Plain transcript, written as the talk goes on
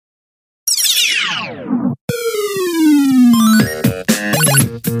Hello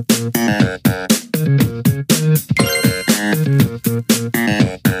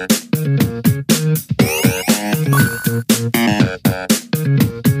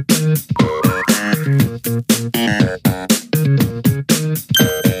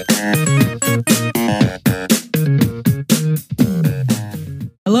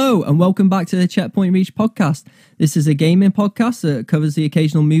and welcome back to the Checkpoint Reach podcast. This is a gaming podcast that covers the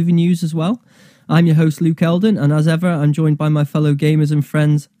occasional movie news as well. I'm your host Luke Eldon, and as ever I'm joined by my fellow gamers and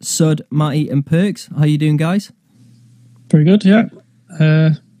friends Sud, Matty and Perks. How you doing, guys? Very good, yeah.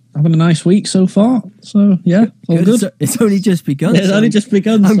 Having a nice week so far, so yeah, all good. It's only just begun. It's only just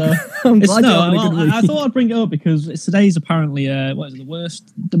begun. I'm glad you're having a good week. I thought I'd bring it up because today's apparently the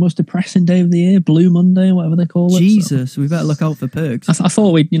most depressing day of the year, Blue Monday, whatever they call it. Jesus, we better look out for Perks. I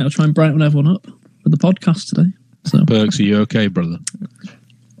thought we'd try and brighten everyone up with the podcast today. So Perks, are you okay, brother?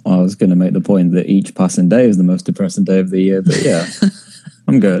 I was going to make the point that each passing day is the most depressing day of the year, but yeah,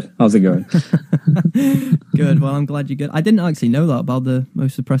 I'm good. How's it going? Good. Well, I'm glad you're good. I didn't actually know that about the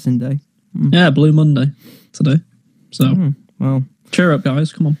most depressing day. Yeah, Blue Monday today. So well, cheer up,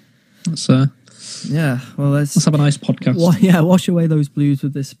 guys. Come on. Let's have a nice podcast. Wash away those blues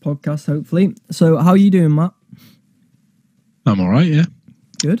with this podcast, hopefully. So, how are you doing, Matt? I'm all right, yeah.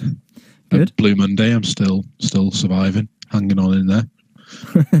 Good. Blue Monday, I'm still surviving, hanging on in there.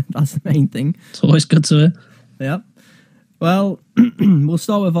 That's the main thing. It's always good to hear. Yeah. Well, we'll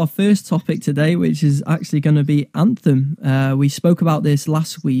start with our first topic today, which is actually going to be Anthem. We spoke about this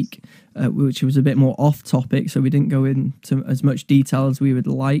last week, which was a bit more off topic, so we didn't go into as much detail as we would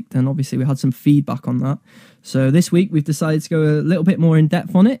like, and obviously we had some feedback on that. So this week we've decided to go a little bit more in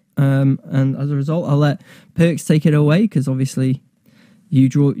depth on it, and as a result I'll let Perks take it away, because obviously you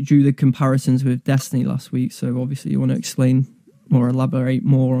drew the comparisons with Destiny last week, so obviously you want to explain or elaborate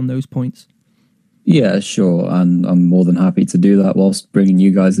more on those points. Yeah, sure, and I'm more than happy to do that whilst bringing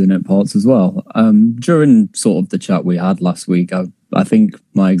you guys in at parts as well. During sort of the chat we had last week, I think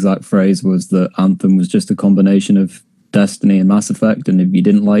my exact phrase was that Anthem was just a combination of Destiny and Mass Effect, and if you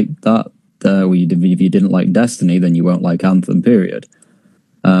didn't like that, if you didn't like Destiny, then you won't like Anthem, period.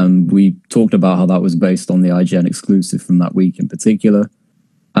 We talked about how that was based on the IGN exclusive from that week in particular,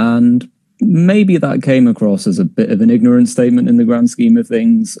 and maybe that came across as a bit of an ignorant statement in the grand scheme of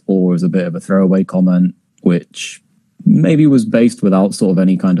things, or as a bit of a throwaway comment, which maybe was based without sort of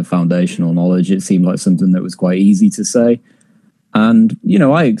any kind of foundational knowledge. It seemed like something that was quite easy to say. And,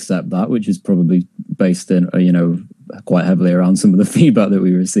 I accept that, which is probably based in, quite heavily around some of the feedback that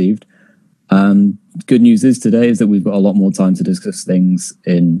we received. Good news is today is that we've got a lot more time to discuss things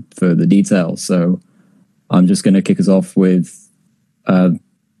in further detail. So I'm just going to kick us off with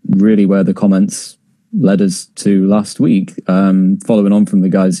really where the comments led us to last week, following on from the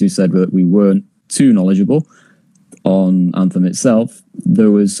guys who said that we weren't too knowledgeable on Anthem itself. There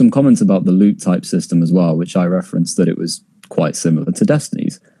was some comments about the loot type system as well, which I referenced that it was quite similar to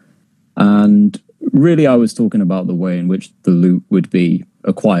Destiny's. And really I was talking about the way in which the loot would be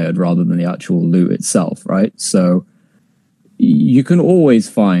acquired rather than the actual loot itself, right? So you can always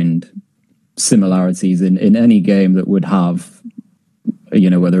find similarities in any game that would have,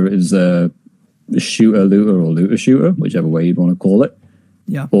 whether it was a shooter looter or looter shooter, whichever way you'd want to call it,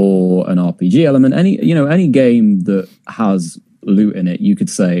 or an RPG element, any game that has loot in it, you could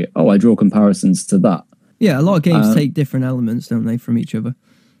say, oh, I draw comparisons to that. Yeah, a lot of games take different elements, don't they, from each other?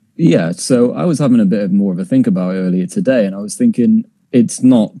 Yeah, so I was having a bit of more of a think about it earlier today, and I was thinking it's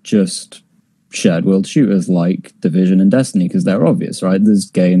not just shared world shooters like Division and Destiny, because they're obvious, right?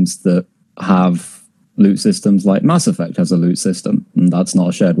 There's games that have loot systems, like Mass Effect has a loot system, and that's not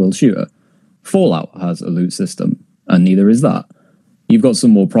a shared world shooter. Fallout has a loot system, and neither is that. You've got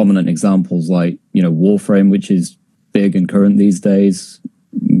some more prominent examples like, Warframe, which is big and current these days.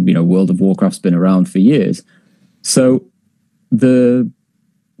 World of Warcraft's been around for years. So the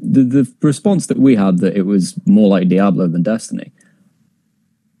response that we had that it was more like Diablo than Destiny,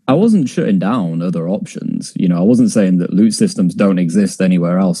 I wasn't shutting down other options. I wasn't saying that loot systems don't exist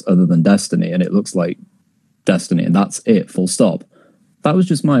anywhere else other than Destiny, and it looks like Destiny, and that's it, full stop. That was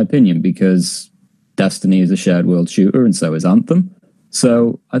just my opinion, because Destiny is a shared world shooter, and so is Anthem.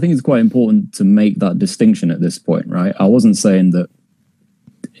 So I think it's quite important to make that distinction at this point, right? I wasn't saying that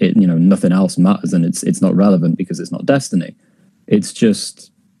nothing else matters and it's not relevant because it's not Destiny. It's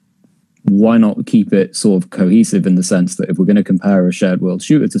just, why not keep it sort of cohesive in the sense that if we're going to compare a shared world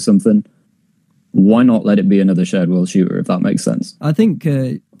shooter to something, why not let it be another shared world shooter, if that makes sense? I think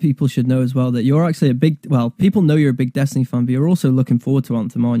people should know as well that you're actually people know you're a big Destiny fan, but you're also looking forward to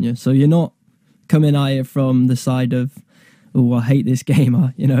Anthem, aren't you? So you're not coming at it from the side of, oh, I hate this game,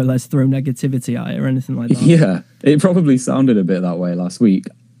 or, let's throw negativity at it or anything like that. Yeah, it probably sounded a bit that way last week.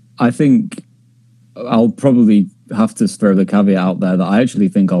 I think I'll probably have to throw the caveat out there that I actually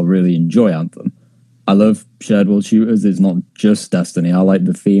think I'll really enjoy Anthem. I love shared world shooters. It's not just Destiny. I like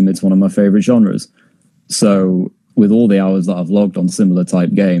the theme. It's one of my favorite genres. So with all the hours that I've logged on similar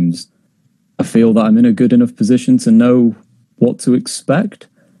type games, I feel that I'm in a good enough position to know what to expect.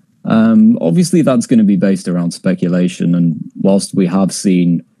 Obviously, that's going to be based around speculation. And whilst we have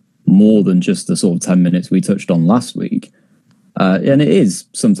seen more than just the sort of 10 minutes we touched on last week, and it is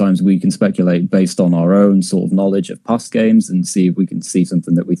sometimes we can speculate based on our own sort of knowledge of past games and see if we can see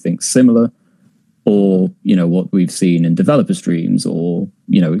something that we think similar, or, what we've seen in developer streams, or,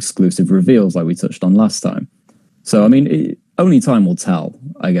 exclusive reveals like we touched on last time. So, I mean, only time will tell,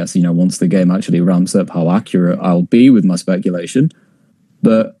 I guess, once the game actually ramps up, how accurate I'll be with my speculation.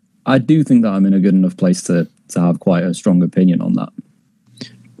 But I do think that I'm in a good enough place to have quite a strong opinion on that.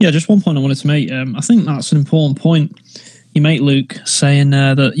 Yeah, just one point I wanted to make. I think that's an important point you make, Luke, saying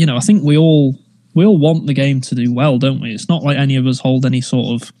that, I think we all want the game to do well, don't we? It's not like any of us hold any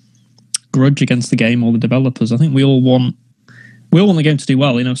sort of grudge against the game or the developers. I think we all want the game to do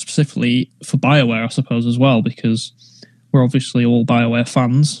well, specifically for Bioware, I suppose, as well, because we're obviously all Bioware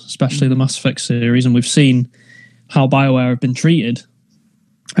fans, especially the Mass Effect series, and we've seen how Bioware have been treated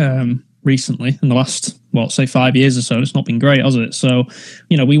recently in the last, 5 years or so. It's not been great, has it? So,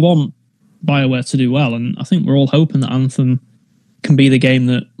 we want Bioware to do well, and I think we're all hoping that Anthem can be the game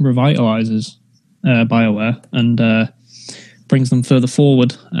that revitalizes Bioware and brings them further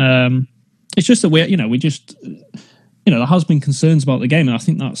forward. It's just that there has been concerns about the game, and I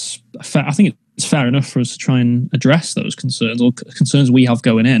think that's fair. I think it's fair enough for us to try and address those concerns, or concerns we have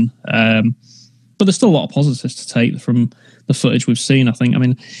going in. But there's still a lot of positives to take from the footage we've seen. I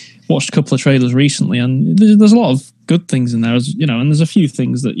mean, watched a couple of trailers recently, and there's a lot of good things in there, and there's a few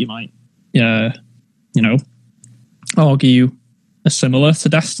things that you might, argue are similar to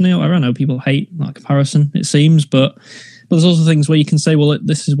Destiny. I don't know, people hate that comparison, it seems, but there's also things where you can say, well,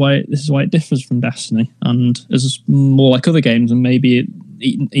 this is why it differs from Destiny, and is more like other games, and maybe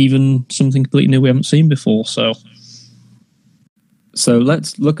even something completely new we haven't seen before. So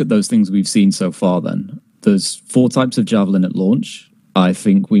let's look at those things we've seen so far then. There's 4 types of Javelin at launch. I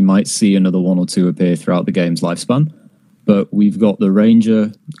think we might see another 1 or 2 appear throughout the game's lifespan. But we've got the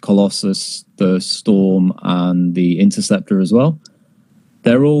Ranger, Colossus, the Storm, and the Interceptor as well.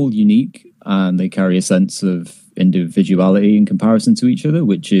 They're all unique, and they carry a sense of individuality in comparison to each other,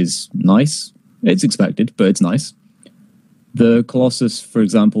 which is nice. It's expected, but it's nice. The Colossus, for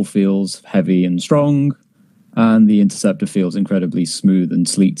example, feels heavy and strong, and the Interceptor feels incredibly smooth and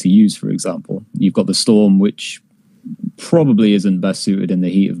sleek to use, for example. You've got the Storm, which probably isn't best suited in the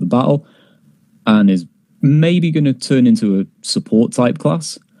heat of the battle, and is maybe going to turn into a support type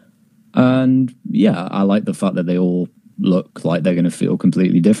class. And yeah, I like the fact that they all look like they're going to feel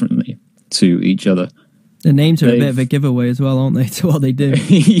completely differently to each other. The names are a bit of a giveaway as well, aren't they, to what they do?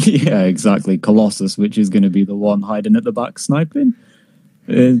 Yeah, exactly. Colossus, which is going to be the one hiding at the back sniping.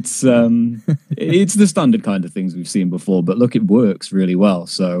 It's it's the standard kind of things we've seen before, but look, it works really well.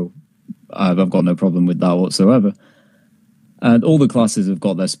 So I've got no problem with that whatsoever. And all the classes have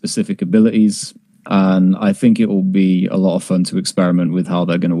got their specific abilities, and I think it will be a lot of fun to experiment with how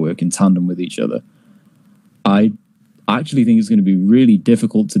they're going to work in tandem with each other. I actually think it's going to be really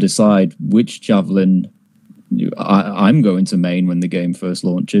difficult to decide which Javelin I'm going to main when the game first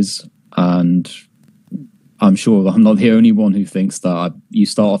launches, and I'm sure I'm not the only one who thinks that you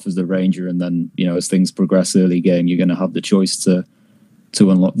start off as the Ranger, and then, as things progress early game, you're going to have the choice to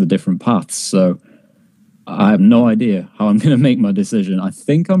unlock the different paths. So I have no idea how I'm going to make my decision. I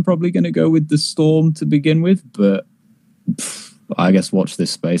think I'm probably going to go with the Storm to begin with, but I guess watch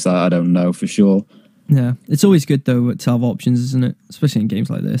this space. I don't know for sure. Yeah, it's always good though to have options, isn't it? Especially in games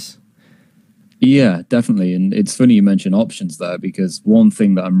like this. Yeah, definitely. And it's funny you mention options there, because one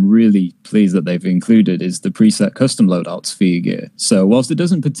thing that I'm really pleased that they've included is the preset custom loadouts for your gear. So whilst it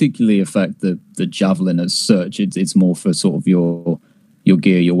doesn't particularly affect the Javelin as such, it's more for sort of your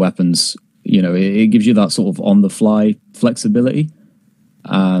gear, your weapons. It gives you that sort of on-the-fly flexibility,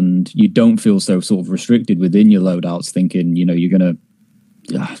 and you don't feel so sort of restricted within your loadouts, thinking, you're going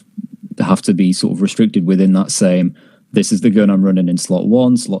to have to be sort of restricted within that same, this is the gun I'm running in slot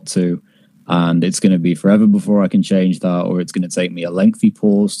 1, slot 2, and it's going to be forever before I can change that, or it's going to take me a lengthy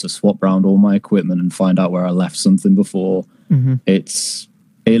pause to swap around all my equipment and find out where I left something before. Mm-hmm.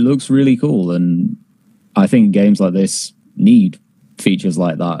 It looks really cool, and I think games like this need features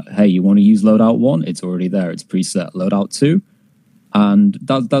like that. Hey, you want to use loadout 1? It's already there. It's preset. Loadout 2? And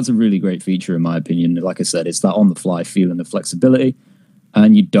that's a really great feature, in my opinion. Like I said, it's that on-the-fly feeling of flexibility,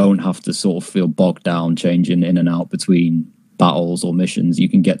 and you don't have to sort of feel bogged down changing in and out between battles or missions. You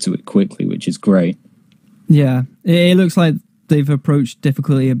can get to it quickly, which is great. Yeah, it looks like they've approached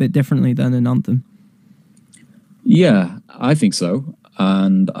difficulty a bit differently than in Anthem. Yeah, I think so.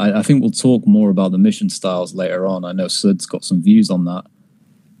 And I think we'll talk more about the mission styles later on. I know Sud's got some views on that.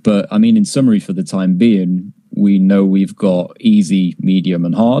 But, I mean, in summary, for the time being, we know we've got easy, medium,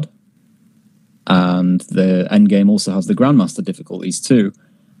 and hard. And the endgame also has the Grandmaster difficulties too.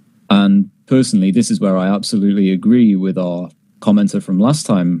 And personally, this is where I absolutely agree with our commenter from last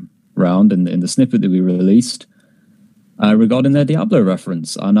time round in the snippet that we released regarding their Diablo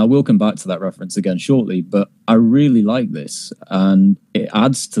reference. And I will come back to that reference again shortly, but I really like this. And it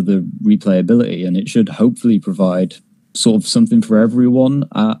adds to the replayability, and it should hopefully provide sort of something for everyone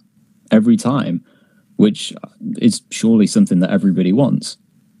at every time, which is surely something that everybody wants.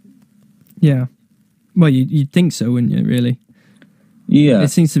 Yeah. Well, you'd think so, wouldn't you, really? Yeah. It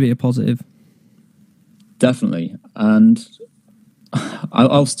seems to be a positive. Definitely. And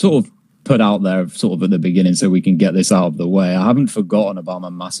I'll sort of put out there sort of at the beginning so we can get this out of the way. I haven't forgotten about my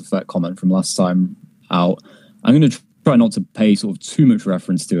Mass Effect comment from last time out. I'm going to try not to pay sort of too much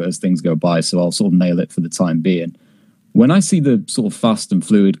reference to it as things go by, so I'll sort of nail it for the time being. When I see the sort of fast and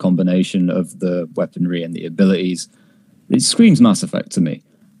fluid combination of the weaponry and the abilities, it screams Mass Effect to me.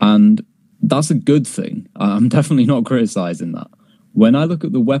 And that's a good thing. I'm definitely not criticizing that. When I look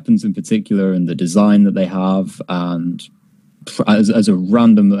at the weapons in particular and the design that they have, and as a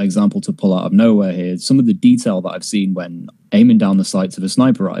random example to pull out of nowhere here, some of the detail that I've seen when aiming down the sights of a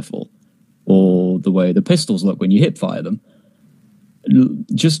sniper rifle, or the way the pistols look when you hip fire them,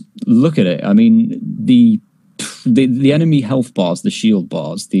 just look at it. I mean, the enemy health bars, the shield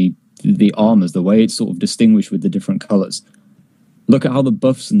bars, the armors, the way it's sort of distinguished with the different colors. Look at how the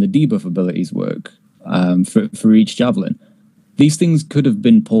buffs and the debuff abilities work for each Javelin. These things could have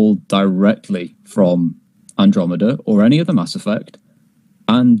been pulled directly from Andromeda or any other Mass Effect,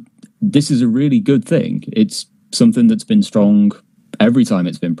 and this is a really good thing. It's something that's been strong every time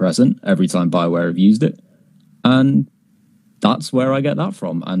it's been present, every time Bioware have used it, and that's where I get that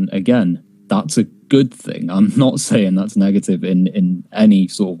from. And again, that's a good thing. I'm not saying that's negative in any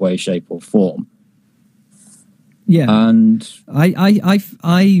sort of way, shape, or form. Yeah, and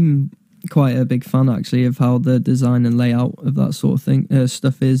I'm quite a big fan actually of how the design and layout of that sort of thing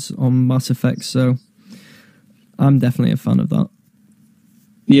stuff is on Mass Effect. So I'm definitely a fan of that.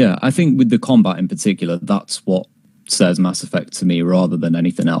 Yeah, I think with the combat in particular, that's what says Mass Effect to me rather than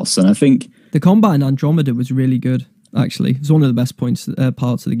anything else. And I think the combat in Andromeda was really good. Actually, it's one of the best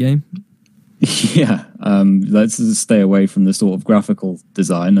parts of the game. Yeah, let's just stay away from the sort of graphical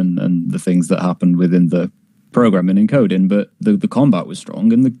design and the things that happened within the programming and coding, but the combat was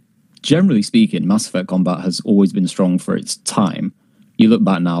strong. And generally speaking, Mass Effect combat has always been strong for its time. You look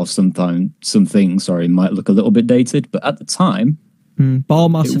back now, some things might look a little bit dated, but at the time... Bar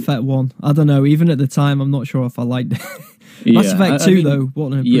Mass Effect 1. I don't know, even at the time, I'm not sure if I liked it. Mass Effect 2, though,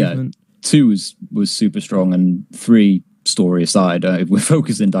 what an improvement. Yeah, 2 was super strong, and 3, story aside, if we're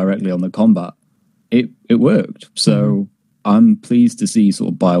focusing directly on the combat, it worked. So I'm pleased to see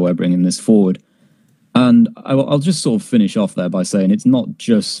sort of Bioware bringing this forward. And I'll just sort of finish off there by saying it's not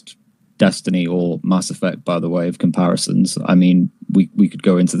just Destiny or Mass Effect, by the way, of comparisons. I mean, we could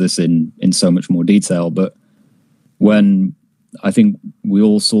go into this in so much more detail, but when I think we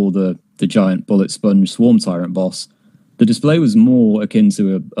all saw the giant bullet sponge swarm tyrant boss, the display was more akin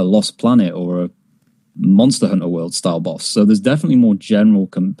to a Lost Planet or a Monster Hunter World style boss. So there's definitely more general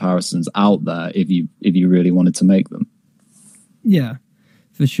comparisons out there if you really wanted to make them. Yeah,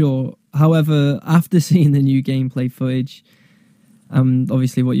 for sure. However, after seeing the new gameplay footage,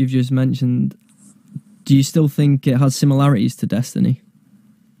 obviously what you've just mentioned, do you still think it has similarities to Destiny?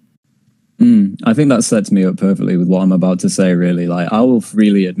 I think that sets me up perfectly with what I'm about to say, really. Like, I will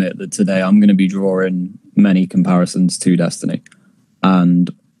freely admit that today I'm going to be drawing many comparisons to Destiny. And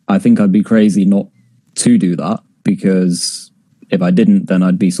I think I'd be crazy not to do that, because if I didn't, then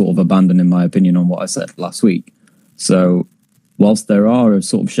I'd be sort of abandoning my opinion on what I said last week. So whilst there are a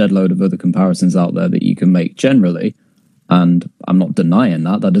sort of shed load of other comparisons out there that you can make generally, and I'm not denying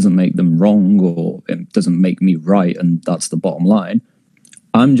that doesn't make them wrong, or it doesn't make me right, and that's the bottom line.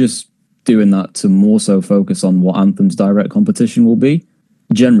 I'm just doing that to more so focus on what Anthem's direct competition will be,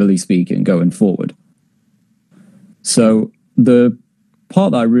 generally speaking, going forward. So the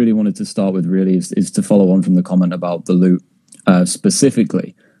part that I really wanted to start with really is to follow on from the comment about the loot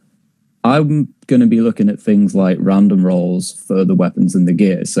specifically. I'm going to be looking at things like random rolls for the weapons and the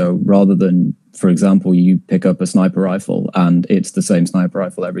gear. So rather than, for example, you pick up a sniper rifle and it's the same sniper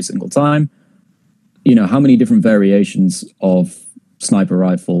rifle every single time, how many different variations of sniper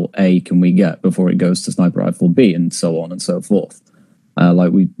rifle A can we get before it goes to sniper rifle B, and so on and so forth.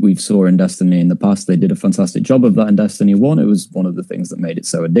 Like we saw in Destiny in the past, they did a fantastic job of that in Destiny 1. It was one of the things that made it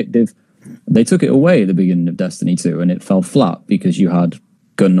so addictive. They took it away at the beginning of Destiny 2, and it fell flat because you had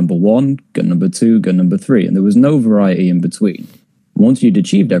gun number 1, gun number 2, gun number 3, and there was no variety in between. Once you'd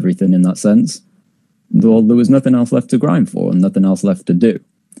achieved everything in that sense, well, there was nothing else left to grind for and nothing else left to do.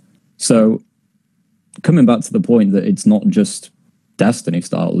 So coming back to the point that it's not just Destiny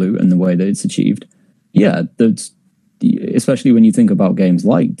style loot and the way that it's achieved, yeah, that's, especially when you think about games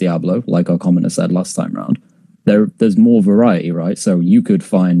like Diablo, like our commenter said last time round, there's more variety, right? So you could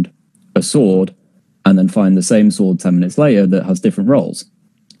find a sword and then find the same sword 10 minutes later that has different rolls.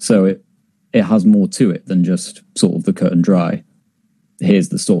 So it has more to it than just sort of the cut and dry, here's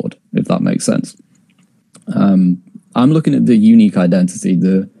the sword, if that makes sense. I'm looking at the unique identity,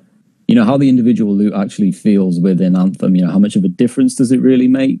 how the individual loot actually feels within Anthem. How much of a difference does it really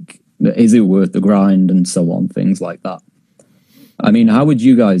make? Is it worth the grind, and so on, things like that. I mean, how would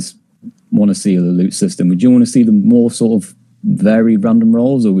you guys want to see the loot system? Would you want to see them more sort of varied random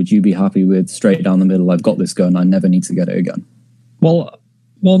rolls, or would you be happy with straight down the middle, I've got this gun, I never need to get it again? Well,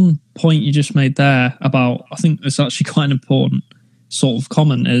 one point you just made there about, I think it's actually quite an important sort of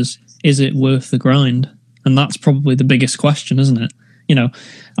comment, is it worth the grind? And that's probably the biggest question, isn't it?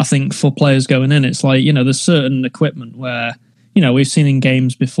 I think for players going in, it's like, there's certain equipment where, we've seen in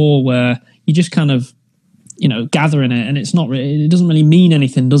games before where you just kind of, gathering it, and it's not really, it doesn't really mean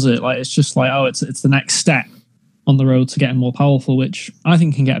anything, does it? Like, it's just like, oh, it's the next step on the road to getting more powerful, which I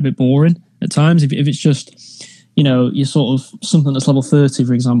think can get a bit boring at times if it's just, you're sort of something that's level 30,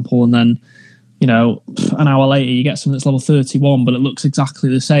 for example, and then, an hour later you get something that's level 31, but it looks exactly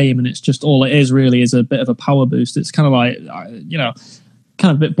the same, and it's just all it is really is a bit of a power boost. It's kind of like,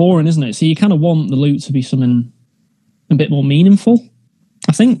 kind of a bit boring, isn't it? So you kind of want the loot to be something a bit more meaningful,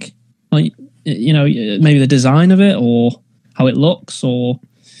 I think. Like, maybe the design of it, or how it looks, or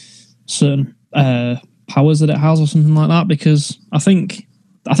certain powers that it has, or something like that. Because I think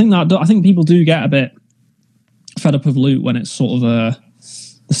people do get a bit fed up of loot when it's sort of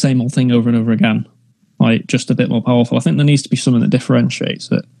the same old thing over and over again, like just a bit more powerful. I think there needs to be something that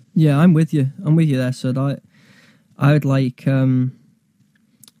differentiates it. Yeah, I'm with you there, Sid. I would like,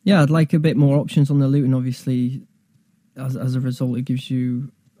 I'd like a bit more options on the loot, and obviously, as a result, it gives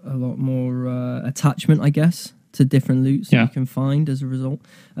you a lot more attachment, I guess, to different loots that you can find as a result.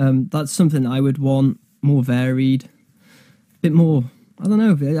 That's something I would want more varied, a bit more. I don't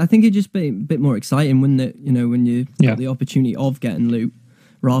know. I think it'd just be a bit more exciting, wouldn't it? When you got the opportunity of getting loot,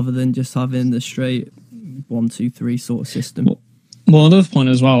 rather than just having the straight 1, 2, 3 sort of system. Well, another point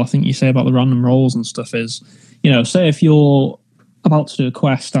as well, I think you say about the random rolls and stuff is, say if you're about to do a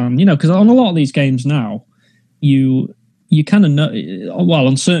quest, and because on a lot of these games now, you kind of know, well,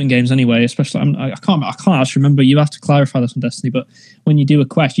 on certain games anyway, especially, I can't actually remember, you have to clarify this on Destiny, but when you do a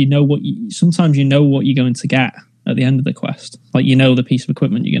quest, sometimes you know what you're going to get at the end of the quest. Like, the piece of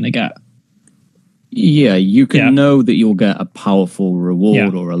equipment you're going to get. Yeah, you can know that you'll get a powerful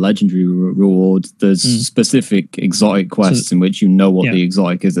reward or a legendary reward. There's specific exotic quests in which you know what the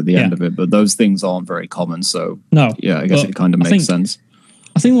exotic is at the end of it, but those things aren't very common. So, I guess it kind of makes sense.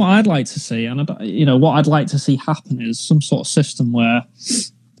 I think what I'd like to see, and what I'd like to see happen, is some sort of system where,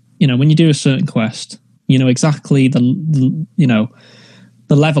 when you do a certain quest, you know exactly the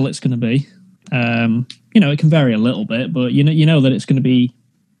level it's going to be. It can vary a little bit, but you know that it's going to be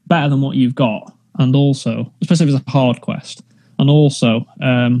better than what you've got. And also, especially if it's a hard quest, and also,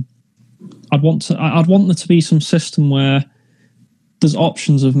 I'd want there to be some system where there's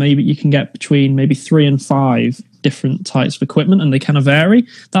options of maybe you can get between maybe 3 and 5 different types of equipment, and they kind of vary.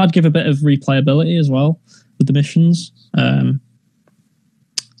 That'd give a bit of replayability as well with the missions. But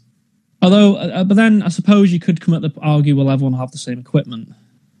then I suppose you could come at the argue, well, everyone have the same equipment,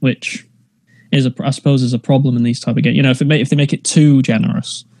 which is I suppose is a problem in these type of games. If they make it too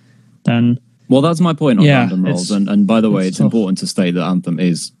generous, then. Well, that's my point on random rolls. And by the way, it's important to state that Anthem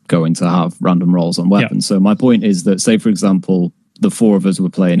is going to have random rolls on weapons. So my point is that, say, for example, the 4 of us were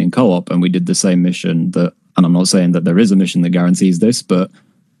playing in co-op and we did the same mission and I'm not saying that there is a mission that guarantees this, but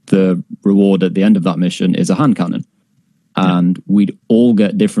the reward at the end of that mission is a hand cannon. And we'd all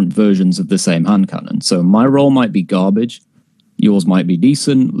get different versions of the same hand cannon. So my roll might be garbage. Yours might be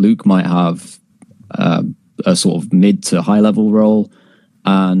decent. Luke might have a sort of mid to high level roll.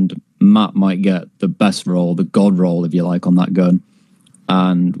 And Matt might get the best roll, the god roll, if you like, on that gun.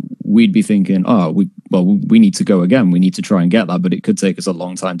 And we'd be thinking, we need to go again. We need to try and get that, but it could take us a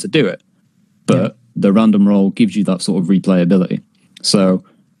long time to do it. But the random roll gives you that sort of replayability. So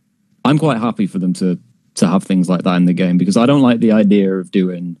I'm quite happy for them to have things like that in the game, because I don't like the idea of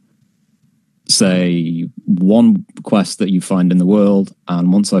doing, say, one quest that you find in the world,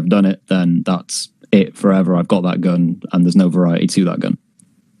 and once I've done it, then that's it forever. I've got that gun, and there's no variety to that gun.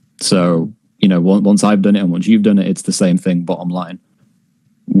 So, once I've done it and once you've done it, it's the same thing, bottom line.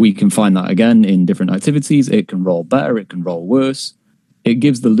 We can find that again in different activities. It can roll better, it can roll worse. It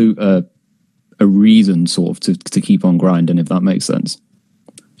gives the loot a reason sort of to keep on grinding, if that makes sense.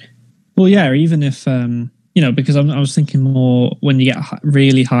 Well, yeah, even if, because I was thinking more when you get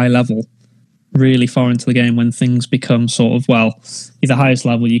really high level, really far into the game, when things become sort of, you're the highest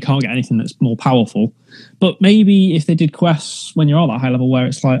level, you can't get anything that's more powerful. But maybe if they did quests when you're at that high level where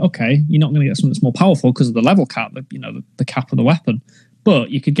it's like, okay, you're not going to get something that's more powerful because of the level cap, the cap of the weapon,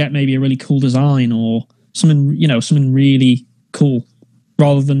 but you could get maybe a really cool design or something really cool,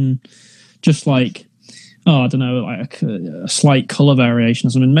 rather than just like, I don't know, like a slight color variation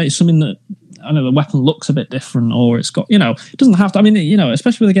or something. Maybe something that, I know, the weapon looks a bit different, or it's got, it doesn't have to,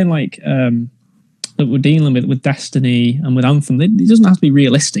 especially with a game like that we're dealing with Destiny and with Anthem, it doesn't have to be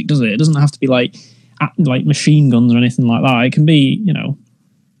realistic, does it? It doesn't have to be like machine guns or anything like that. It can be,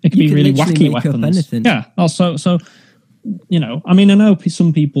 it can be really wacky weapons. Yeah. Also, I know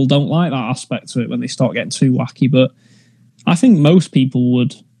some people don't like that aspect to it when they start getting too wacky, but I think most people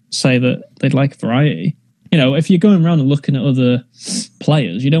would say that they'd like variety. If you're going around and looking at other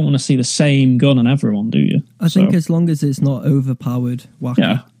players, you don't want to see the same gun on everyone, do you? I think as long as it's not overpowered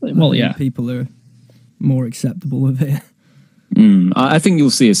wacky, people are more acceptable with it. I think you'll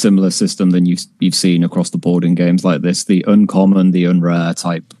see a similar system than you've seen across the board in games like this. The uncommon, the unrare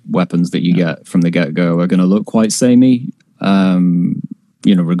type weapons that you get from the get-go are going to look quite samey.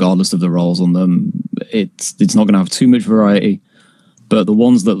 Regardless of the rolls on them, it's not going to have too much variety. But the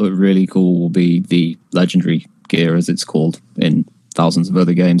ones that look really cool will be the legendary gear, as it's called in thousands of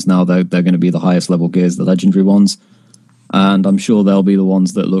other games now. They're going to be the highest level gears, the legendary ones. And I'm sure they'll be the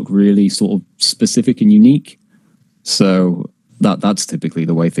ones that look really sort of specific and unique. So that's typically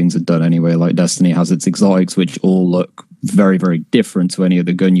the way things are done anyway. Like Destiny has its exotics, which all look very, very different to any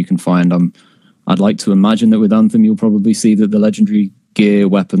other gun you can find. I'd like to imagine that with Anthem, you'll probably see that the legendary gear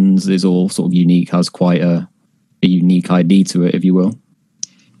weapons is all sort of unique, has quite a unique ID to it, if you will.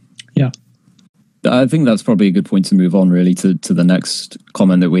 Yeah. I think that's probably a good point to move on, really, to the next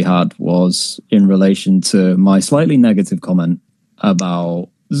comment that we had, was in relation to my slightly negative comment about,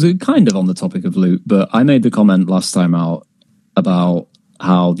 kind of on the topic of loot, but I made the comment last time out about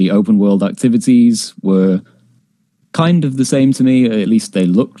how the open world activities were kind of the same to me. At least they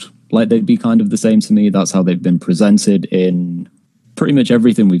looked like they'd be kind of the same to me. That's how they've been presented in pretty much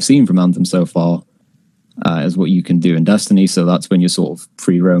everything we've seen from Anthem so far. As what you can do in Destiny. So that's when you're sort of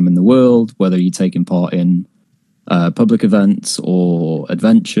free roaming the world, whether you're taking part in public events or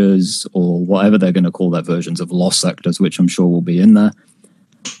adventures or whatever they're going to call their versions of lost sectors, which I'm sure will be in there.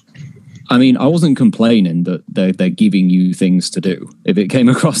 I mean, I wasn't complaining that they're giving you things to do. If it came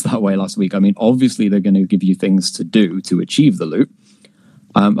across that way last week, I mean, obviously they're going to give you things to do to achieve the loot.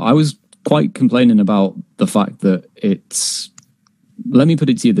 I was quite complaining about the fact that let me put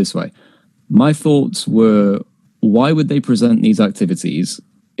it to you this way. My thoughts were, why would they present these activities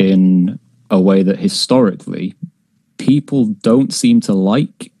in a way that historically people don't seem to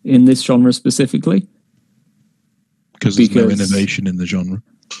like in this genre specifically? Because there's no innovation in the genre.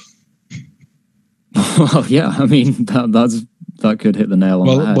 Well, yeah, I mean, that could hit the nail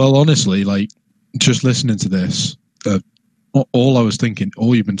on the head. Well, honestly, like, just listening to this, all I was thinking,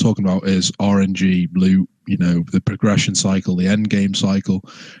 all you've been talking about is RNG, loot, the progression cycle, the end game cycle.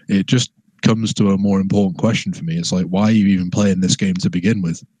 It just comes to a more important question for me. It's like, why are you even playing this game to begin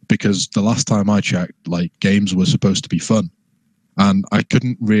with? Because the last time I checked, like, games were supposed to be fun, and I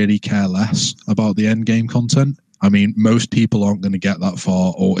couldn't really care less about the end game content. I mean, most people aren't going to get that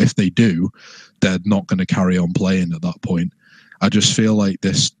far, or if they do, they're not going to carry on playing at that point. I just feel like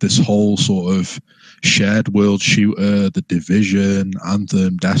this whole sort of shared world shooter, The Division,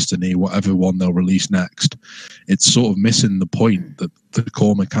 Anthem, Destiny, whatever one they'll release next, it's sort of missing the point that the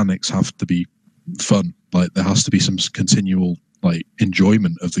core mechanics have to be fun. Like, there has to be some continual like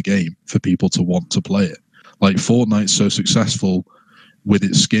enjoyment of the game for people to want to play it. Like, Fortnite's so successful with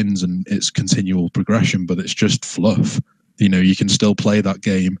its skins and its continual progression, but it's just fluff. You can still play that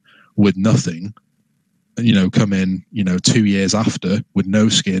game with nothing, come in, 2 years after with no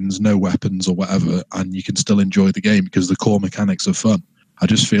skins, no weapons or whatever, and you can still enjoy the game because the core mechanics are fun. I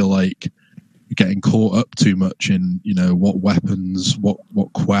just feel like, getting caught up too much in, you know, what weapons, what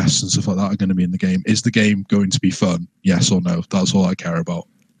quests and stuff like that are going to be in the game. Is the game going to be fun? Yes or no? That's all I care about.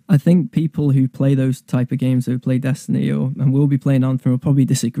 I think people who play those type of games, who play Destiny and will be playing Anthem, will probably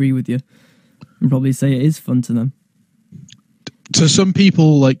disagree with you and probably say it is fun to them. To some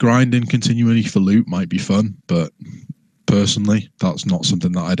people, like, grinding continually for loot might be fun, but personally, that's not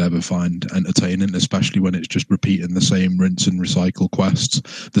something that I'd ever find entertaining, especially when it's just repeating the same rinse and recycle quests,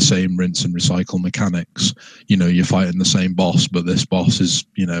 the same rinse and recycle mechanics. You know, you're fighting the same boss, but this boss is,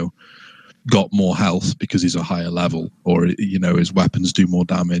 you know, got more health because he's a higher level, or, you know, his weapons do more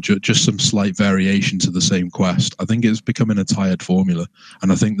damage, or just some slight variation to the same quest. I think it's becoming a tired formula,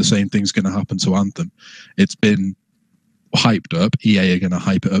 and I think the same thing's going to happen to Anthem. It's been hyped up. EA are going to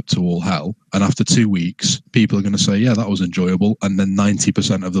hype it up to all hell, and after 2 weeks people are going to say, yeah, that was enjoyable, and then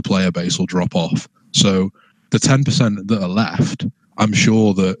 90% of the player base will drop off. So the 10% that are left, I'm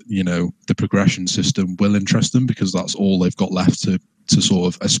sure that, you know, the progression system will interest them, because that's all they've got left to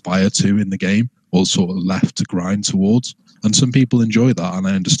sort of aspire to in the game, or sort of left to grind towards. And some people enjoy that, and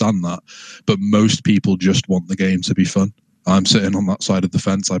I understand that, but most people just want the game to be fun. I'm sitting on that side of the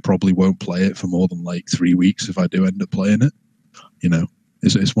fence. I probably won't play it for more than like 3 weeks if I do end up playing it. You know,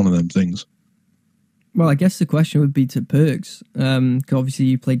 it's one of them things. Well, I guess the question would be to Perks, because obviously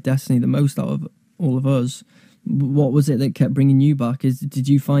you played Destiny the most out of all of us. What was it that kept bringing you back? Did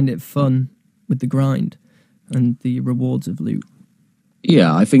you find it fun with the grind and the rewards of loot?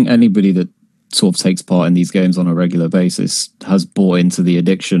 Yeah, I think anybody that sort of takes part in these games on a regular basis has bought into the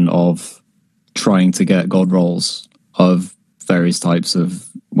addiction of trying to get god rolls of various types of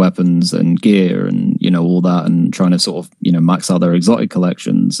weapons and gear and, you know, all that, and trying to sort of, you know, max out their exotic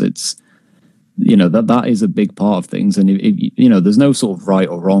collections. It's, you know, that is a big part of things. And, you know, there's no sort of right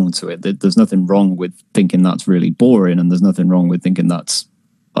or wrong to it. There's nothing wrong with thinking that's really boring, and there's nothing wrong with thinking that's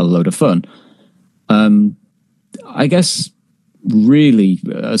a load of fun. I guess, really,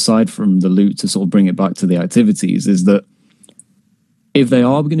 aside from the loot, to sort of bring it back to the activities, is that if they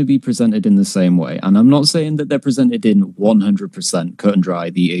are going to be presented in the same way, and I'm not saying that they're presented in 100% cut and dry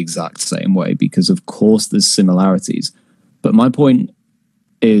the exact same way, because of course there's similarities, but my point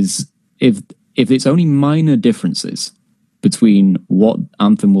is, if it's only minor differences between what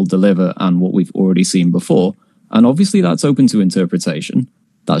Anthem will deliver and what we've already seen before, and obviously that's open to interpretation,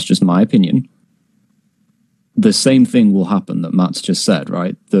 that's just my opinion, the same thing will happen that Matt's just said,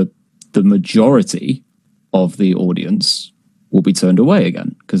 right? The majority of the audience will be turned away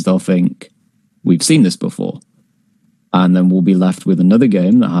again, because they'll think, we've seen this before. And then we'll be left with another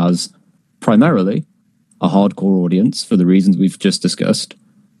game that has primarily a hardcore audience for the reasons we've just discussed,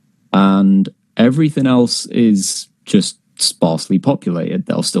 and everything else is just sparsely populated.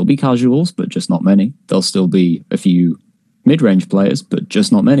 There'll still be casuals, but just not many. There'll still be a few mid-range players, but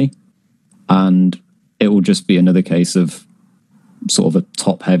just not many. And it will just be another case of sort of a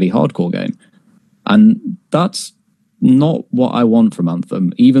top-heavy hardcore game. And that's not what I want from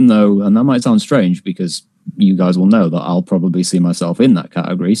Anthem, even though, and that might sound strange because you guys will know that I'll probably see myself in that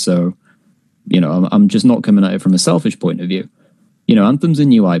category. So, you know, I'm just not coming at it from a selfish point of view. You know, Anthem's a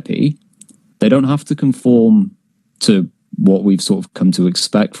new IP. They don't have to conform to what we've sort of come to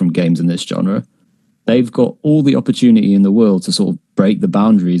expect from games in this genre. They've got all the opportunity in the world to sort of break the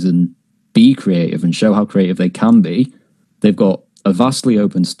boundaries and be creative and show how creative they can be. They've got a vastly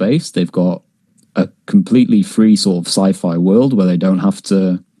open space. They've got a completely free sort of sci-fi world where they don't have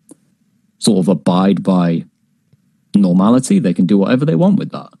to sort of abide by normality. They can do whatever they want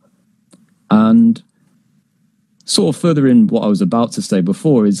with that. And sort of further in what I was about to say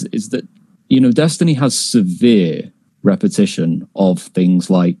before is that, you know, Destiny has severe repetition of things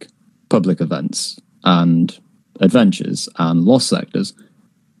like public events and adventures and lost sectors.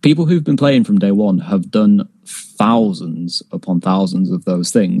 People who've been playing from day one have done thousands upon thousands of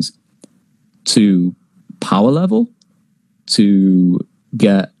those things to power level, to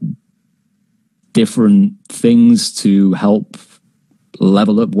get different things to help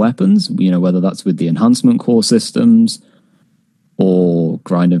level up weapons, you know, whether that's with the enhancement core systems or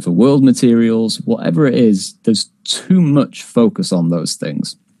grinding for world materials, whatever it is, there's too much focus on those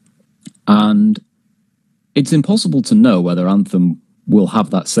things. And it's impossible to know whether Anthem will have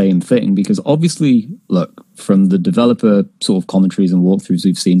that same thing, because obviously, look, from the developer sort of commentaries and walkthroughs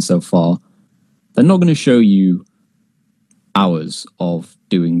we've seen so far, they're not going to show you hours of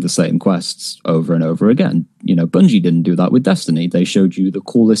doing the same quests over and over again. You know, Bungie didn't do that with Destiny. They showed you the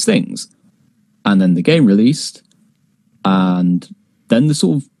coolest things. And then the game released, and then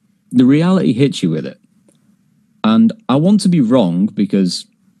the reality hits you with it. And I want to be wrong, because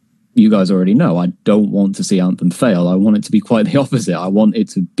you guys already know, I don't want to see Anthem fail. I want it to be quite the opposite. I want it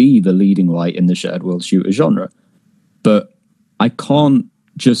to be the leading light in the shared world shooter genre. But I can't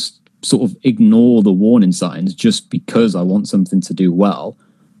just sort of ignore the warning signs just because I want something to do well.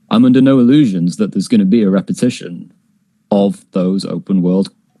 I'm under no illusions that there's going to be a repetition of those open world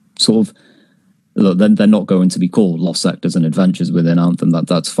sort of... Look, they're not going to be called Lost Sectors and Adventures within Anthem.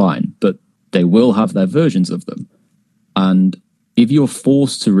 That's fine. But they will have their versions of them. And if you're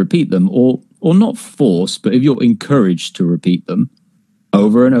forced to repeat them, or not forced, but if you're encouraged to repeat them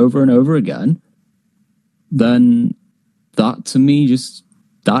over and over and over again, then that, to me,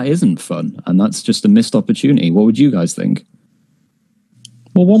 that isn't fun, and that's just a missed opportunity. What would you guys think?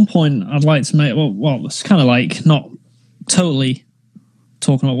 Well, one point I'd like to make, well, it's kind of like not totally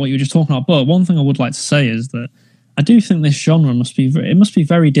talking about what you were just talking about, but one thing I would like to say is that I do think this genre must be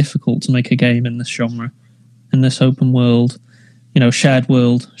very difficult to make a game in this genre, in this open world, shared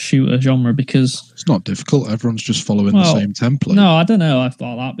world shooter genre, because it's not difficult. Everyone's just following the same template. No, I don't know. I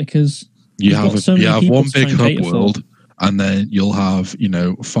thought that because you have one big hub world. And then you'll have,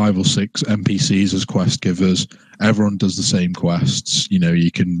 5 or 6 NPCs as quest givers. Everyone does the same quests.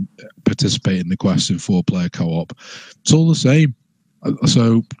 You can participate in the quests in 4-player co-op. It's all the same.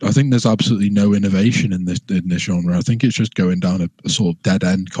 So I think there's absolutely no innovation in this genre. I think it's just going down a sort of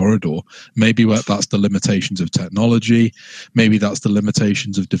dead-end corridor. Maybe that's the limitations of technology. Maybe that's the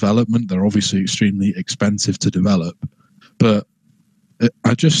limitations of development. They're obviously extremely expensive to develop. But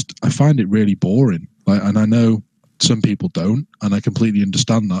I find it really boring. And I know some people don't, and I completely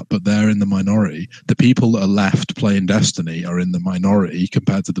understand that, but they're in the minority. The people that are left playing Destiny are in the minority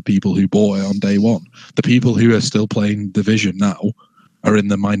compared to the people who bought it on day one. The people who are still playing Division now are in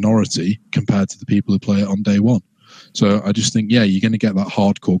the minority compared to the people who play it on day one. So I just think, you're going to get that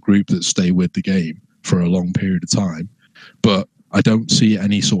hardcore group that stay with the game for a long period of time, but I don't see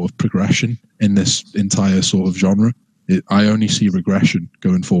any sort of progression in this entire sort of genre. I only see regression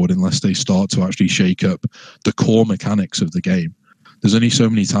going forward unless they start to actually shake up the core mechanics of the game. There's only so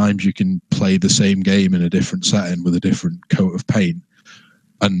many times you can play the same game in a different setting with a different coat of paint.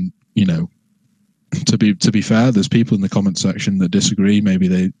 And, to be fair, there's people in the comment section that disagree. Maybe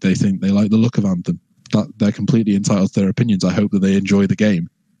they think they like the look of Anthem. They're completely entitled to their opinions. I hope that they enjoy the game.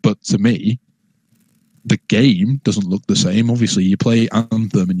 But to me, the game doesn't look the same. Obviously, you play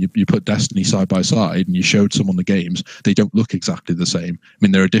Anthem and you put Destiny side by side and you showed someone the games. They don't look exactly the same. I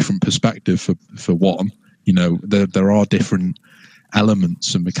mean, they're a different perspective for one. There are different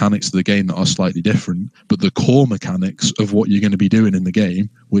elements and mechanics of the game that are slightly different, but the core mechanics of what you're going to be doing in the game,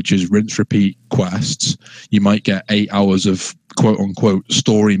 which is rinse, repeat quests, you might get 8 hours of quote unquote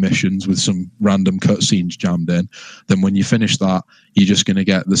story missions with some random cutscenes jammed in. Then when you finish that, you're just going to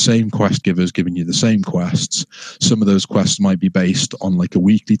get the same quest givers giving you the same quests. Some of those quests might be based on like a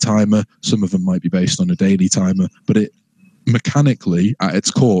weekly timer. Some of them might be based on a daily timer, but it mechanically at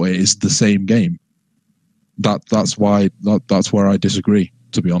its core, it is the same game. That's where I disagree,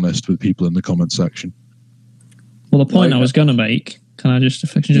 to be honest, with people in the comment section. Well, the point I was going to make, can I just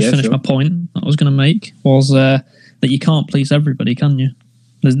finish my point I was going to make, was that you can't please everybody, can you?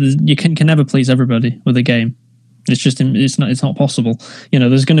 You can never please everybody with a game. It's not possible.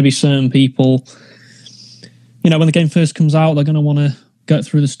 There's going to be certain people, when the game first comes out, they're going to want to go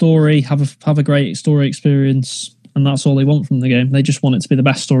through the story, have a great story experience, and that's all they want from the game. They just want it to be the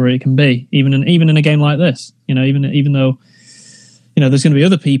best story it can be, even in a game like this. Even though there's going to be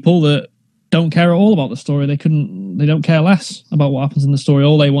other people that don't care at all about the story. They don't care less about what happens in the story.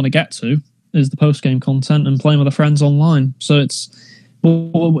 All they want to get to is the post game content and playing with their friends online. So it's,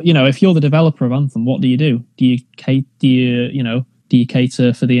 if you're the developer of Anthem, what do you do? Do you cater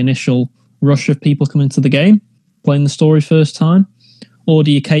for the initial rush of people coming to the game, playing the story first time? Or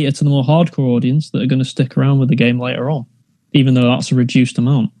do you cater to the more hardcore audience that are going to stick around with the game later on, even though that's a reduced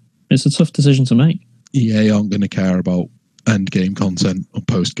amount? It's a tough decision to make. EA aren't going to care about end game content or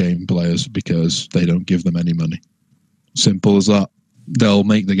post game players because they don't give them any money. Simple as that. They'll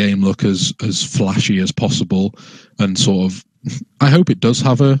make the game look as flashy as possible, and sort of, I hope it does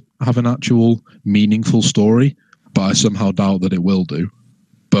have an actual meaningful story, but I somehow doubt that it will do.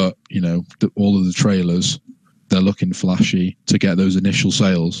 But all of the trailers, they're looking flashy to get those initial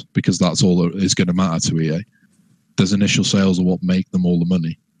sales, because that's all that is going to matter to EA. Those initial sales are what make them all the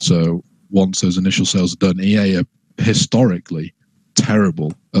money. So once those initial sales are done, EA are historically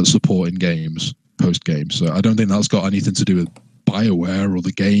terrible at supporting games post-game. So I don't think that's got anything to do with Bioware or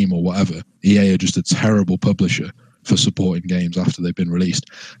the game or whatever. EA are just a terrible publisher for supporting games after they've been released.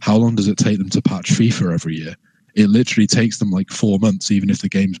 How long does it take them to patch FIFA every year? It literally takes them like 4 months, even if the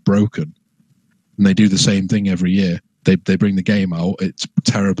game's broken. And they do the same thing every year. They bring the game out, it's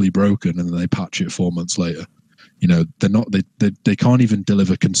terribly broken, and then they patch it 4 months later. You know, they can't even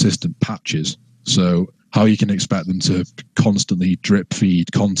deliver consistent patches. So how you can expect them to constantly drip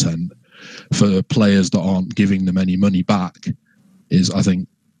feed content for players that aren't giving them any money back is, I think,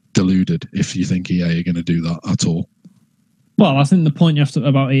 deluded if you think EA are going to do that at all. Well, I think the point you have to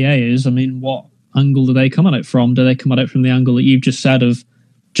about EA is, I mean, what angle do they come at it from? Do they come at it from the angle that you've just said of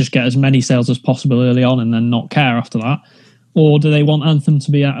just get as many sales as possible early on and then not care after that? Or do they want Anthem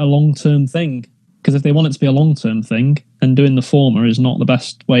to be a long-term thing? Because if they want it to be a long-term thing, then doing the former is not the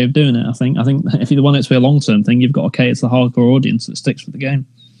best way of doing it, I think. I think if you want it to be a long-term thing, you've got to cater to the hardcore audience that sticks with the game.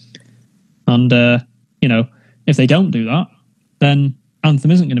 And, you know, if they don't do that, then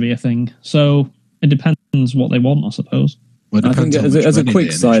Anthem isn't going to be a thing. So it depends what they want, I suppose. Well, I think as a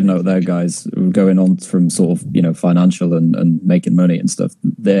quick side note there, guys, going on from sort of, you know, financial and making money and stuff,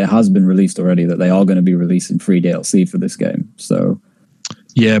 there has been released already that they are going to be releasing free DLC for this game. So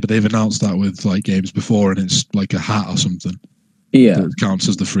yeah, but they've announced that with like games before, and it's like a hat or something. Yeah, that counts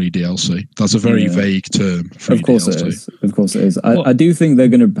as the free DLC. That's a very vague term. Of course DLC. It is. Of course it is. I do think they're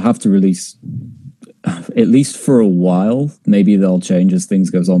going to have to release, at least for a while. Maybe they'll change as things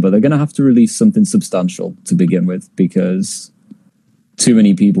goes on, but they're going to have to release something substantial to begin with, because too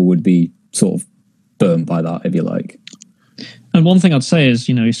many people would be sort of burnt by that, if you like. And one thing I'd say is,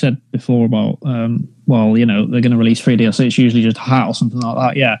 you know, you said before about, well, you know, they're going to release free DLC. It's usually just a hat or something like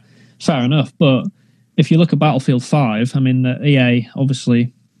that. Yeah, fair enough. But if you look at Battlefield 5, I mean, the EA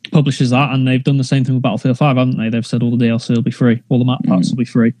obviously publishes that, and they've done the same thing with Battlefield 5, haven't they? They've said all the DLC will be free, all the map packs will be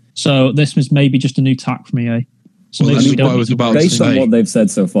free. So this was maybe just a new tack from EA. So well, maybe what I was about based on what they've said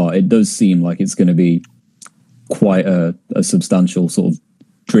so far, it does seem like it's going to be quite a substantial sort of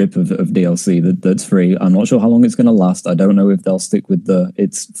drip of DLC that's free. I'm not sure how long it's going to last. I don't know if they'll stick with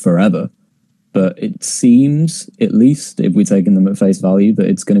it's forever, but it seems, at least if we're taking them at face value, that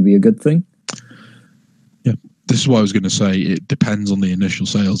it's going to be a good thing. Yeah, this is what I was going to say. It depends on the initial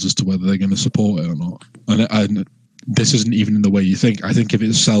sales as to whether they're going to support it or not. And this isn't even in the way you think. I think if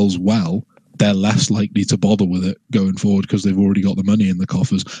it sells well, they're less likely to bother with it going forward because they've already got the money in the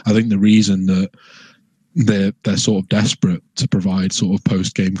coffers. I think the reason that they're sort of desperate to provide sort of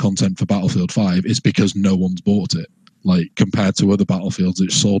post-game content for Battlefield 5 is because no one's bought it. Like, compared to other Battlefields,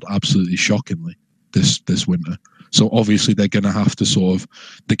 it's sold absolutely shockingly this winter. So obviously they're going to have to sort of,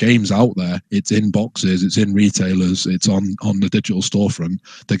 the game's out there, it's in boxes, it's in retailers, it's on the digital storefront.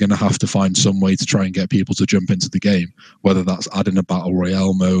 They're going to have to find some way to try and get people to jump into the game, whether that's adding a battle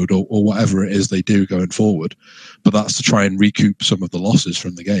royale mode or whatever it is they do going forward. But that's to try and recoup some of the losses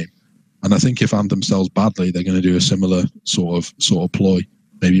from the game. And I think if Anthem sells badly, they're going to do a similar sort of ploy.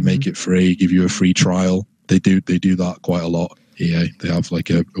 Maybe make it free, give you a free trial. They do that quite a lot. EA, they have like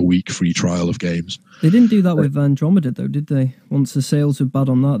a week free trial of games. They didn't do that with Andromeda though, did they? Once the sales were bad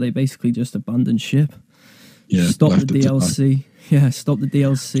on that, they basically just abandoned ship. Yeah, stopped the DLC. Yeah, stopped the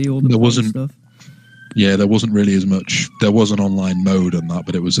DLC. All the stuff. Yeah, there wasn't really as much. There was an online mode on that,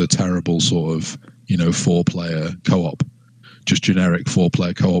 but it was a terrible sort of 4-player co-op. Just generic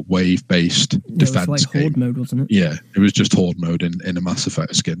 4-player co-op wave-based defense. It was like Horde mode, wasn't it? Yeah, it was just Horde mode in a Mass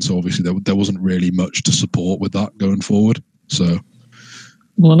Effect skin. So obviously there wasn't really much to support with that going forward. So,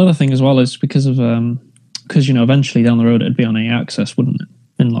 well, another thing as well is because eventually down the road it'd be on EA Access, wouldn't it?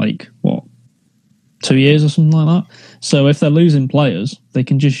 In 2 years or something like that. So if they're losing players, they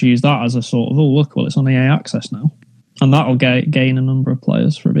can just use that as a sort of, oh look, well it's on EA Access now, and that'll gain a number of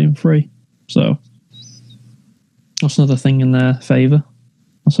players for it being free. So that's another thing in their favour,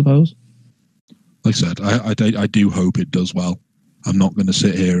 I suppose. Like I said, I do hope it does well. I'm not going to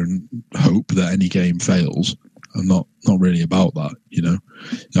sit here and hope that any game fails. I'm not really about that,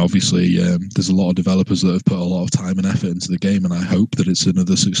 Obviously, there's a lot of developers that have put a lot of time and effort into the game, and I hope that it's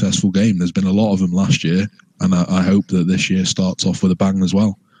another successful game. There's been a lot of them last year, and I hope that this year starts off with a bang as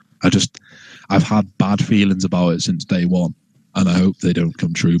well. I've had bad feelings about it since day one, and I hope they don't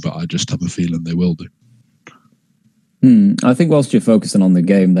come true, but I just have a feeling they will do. I think whilst you're focusing on the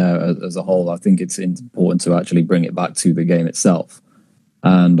game there as a whole, I think it's important to actually bring it back to the game itself.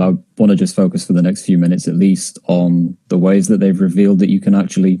 And I want to just focus for the next few minutes at least on the ways that they've revealed that you can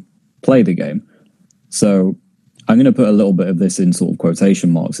actually play the game. So I'm going to put a little bit of this in sort of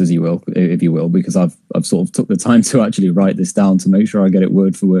quotation marks, if you will, because I've sort of took the time to actually write this down to make sure I get it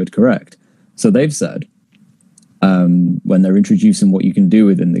word for word correct. So they've said, when they're introducing what you can do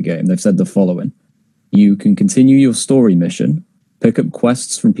within the game, they've said the following. You can continue your story mission, pick up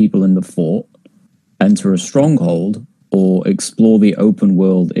quests from people in the fort, enter a stronghold, or explore the open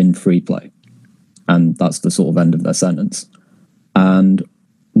world in free play. And that's the sort of end of their sentence. And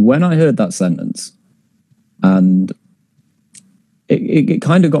when I heard that sentence, and it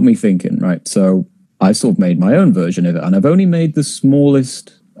kind of got me thinking, right? So I sort of made my own version of it, and I've only made the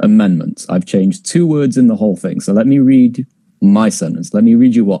smallest amendments. I've changed 2 words in the whole thing. So let me read my sentence. Let me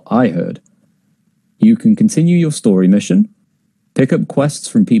read you what I heard. You can continue your story mission, pick up quests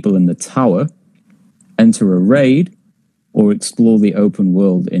from people in the tower, enter a raid, or explore the open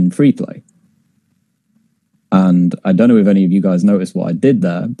world in free play. And I don't know if any of you guys noticed what I did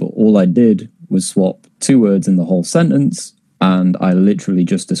there, but all I did was swap 2 words in the whole sentence, and I literally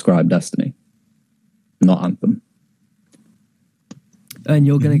just described Destiny, not Anthem. And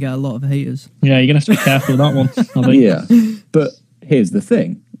you're going to get a lot of haters. Yeah, you're going to have to be careful with that one, I think. Yeah, but here's the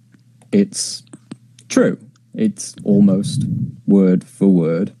thing. It's true. It's almost word for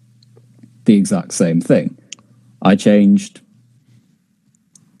word the exact same thing. I changed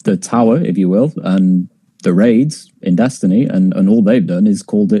the tower, if you will, and the raids in Destiny, and all they've done is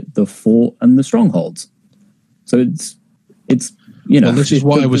called it the fort and the strongholds. So it's you know, well, this is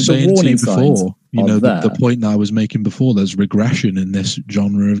what I was saying to you before. You know, the point that I was making before, there's regression in this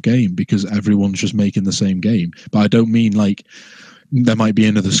genre of game because everyone's just making the same game. But I don't mean like there might be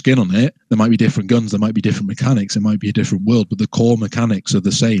another skin on it, there might be different guns, there might be different mechanics, it might be a different world, but the core mechanics are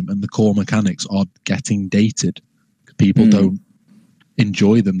the same, and the core mechanics are getting dated. People don't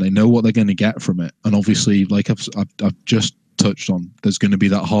enjoy them. They know what they're going to get from it. And obviously, like I've just touched on, there's going to be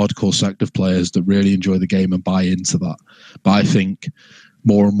that hardcore sect of players that really enjoy the game and buy into that. But I think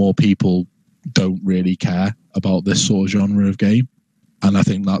more and more people don't really care about this sort of genre of game. And I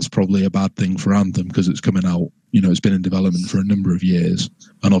think that's probably a bad thing for Anthem because it's coming out, you know, it's been in development for a number of years.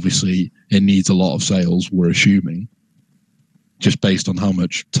 And obviously it needs a lot of sales, we're assuming, just based on how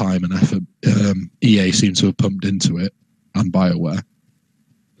much time and effort EA seems to have pumped into it and Bioware.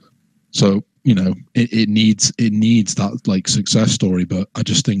 So, you know, it needs that like success story, but I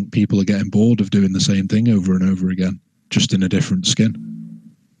just think people are getting bored of doing the same thing over and over again, just in a different skin.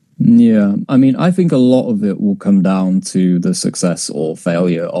 Yeah, I mean, I think a lot of it will come down to the success or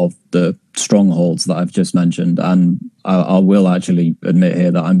failure of the strongholds that I've just mentioned. And I will actually admit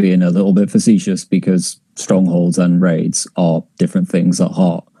here that I'm being a little bit facetious because strongholds and raids are different things at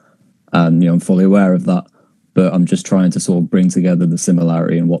heart. And, you know, I'm fully aware of that. But I'm just trying to sort of bring together the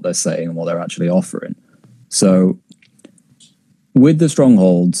similarity in what they're saying and what they're actually offering. So with the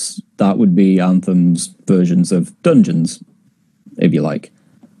strongholds, that would be Anthem's versions of dungeons, if you like.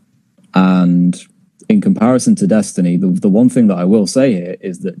 And in comparison to Destiny, the one thing that I will say here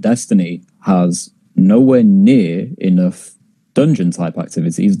is that Destiny has nowhere near enough dungeon type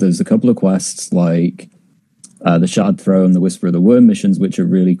activities. There's a couple of quests like the Shattered Throne, the Whisper of the Worm missions, which are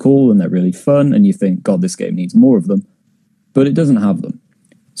really cool and they're really fun. And you think, God, this game needs more of them. But it doesn't have them.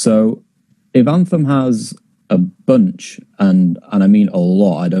 So if Anthem has a bunch, and I mean a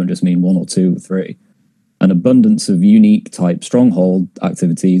lot, I don't just mean 1 or 2 or 3, an abundance of unique type stronghold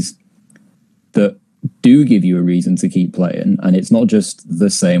activities that do give you a reason to keep playing, and it's not just the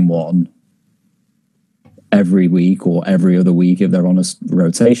same one every week or every other week if they're on a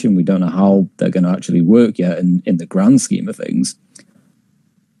rotation. We don't know how they're going to actually work yet in the grand scheme of things.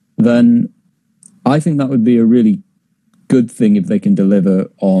 Then I think that would be a really good thing if they can deliver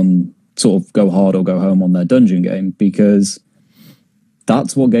on sort of go hard or go home on their dungeon game, because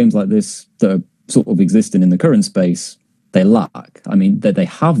that's what games like this that are sort of existing in the current space, they lack. I mean, they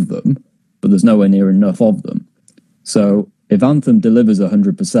have them, but there's nowhere near enough of them. So if Anthem delivers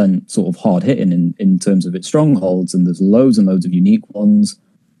 100% sort of hard hitting in terms of its strongholds, and there's loads and loads of unique ones,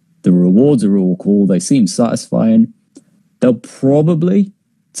 the rewards are all cool, they seem satisfying, they'll probably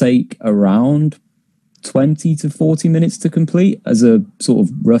take around 20 to 40 minutes to complete as a sort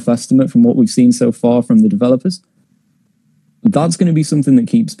of rough estimate from what we've seen so far from the developers. That's going to be something that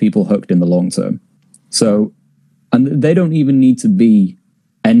keeps people hooked in the long term. So, and they don't even need to be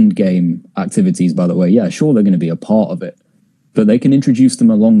end game activities, by the way. Yeah, sure, they're going to be a part of it, but they can introduce them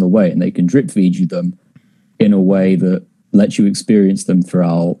along the way, and they can drip feed you them in a way that lets you experience them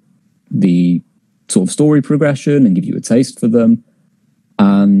throughout the sort of story progression and give you a taste for them.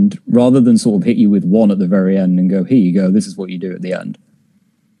 And rather than sort of hit you with one at the very end and go, here you go, this is what you do at the end.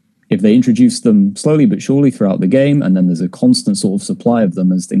 If they introduce them slowly but surely throughout the game, and then there's a constant sort of supply of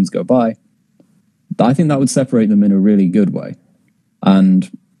them as things go by, I think that would separate them in a really good way.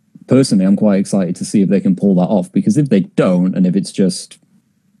 And personally, I'm quite excited to see if they can pull that off, because if they don't, and if it's just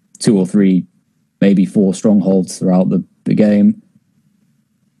 2 or 3, maybe 4 strongholds throughout the game,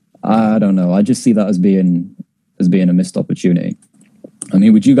 I don't know. I just see that as being a missed opportunity. I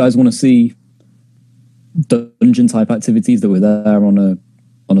mean, would you guys want to see dungeon type activities that were there on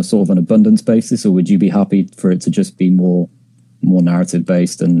a sort of an abundance basis, or would you be happy for it to just be more narrative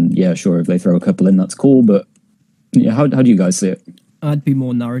based? And yeah, sure, if they throw a couple in, that's cool. But yeah, how do you guys see it? I'd be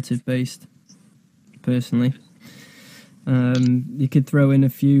more narrative based, personally. You could throw in a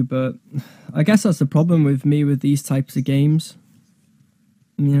few, but I guess that's the problem with me with these types of games.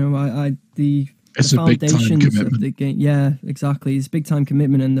 You know, the foundations of the game. Yeah, exactly. It's big time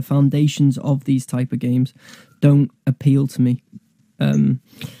commitment, and the foundations of these type of games don't appeal to me. Don't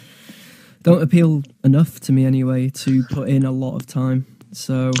appeal enough to me anyway to put in a lot of time.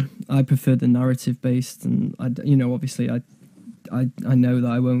 So I prefer the narrative based, and obviously I know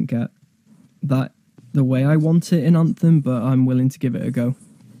that I won't get that the way I want it in Anthem, but I'm willing to give it a go.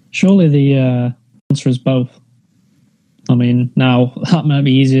 Surely the answer is both. I mean, now that might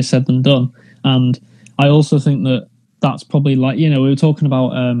be easier said than done, and I also think that that's probably like, we were talking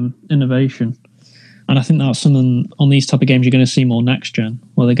about innovation, and I think that's something on these type of games you're going to see more next gen,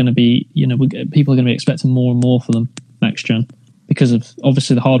 where they're going to be, people are going to be expecting more and more for them next gen because of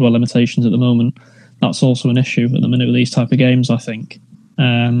obviously the hardware limitations at the moment. That's also an issue at the minute with these type of games, I think.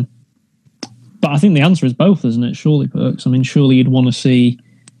 But I think the answer is both, isn't it? Surely, Perks. I mean, surely you'd want to see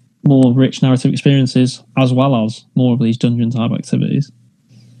more rich narrative experiences as well as more of these dungeon type activities.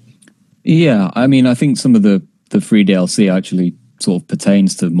 Yeah, I mean, I think some of the free DLC actually sort of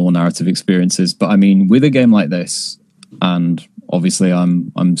pertains to more narrative experiences. But I mean, with a game like this, and obviously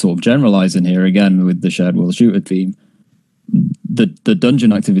I'm sort of generalizing here again with the shared world shooter theme, the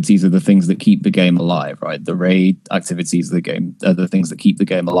dungeon activities are the things that keep the game alive, right? The raid activities of the game are the things that keep the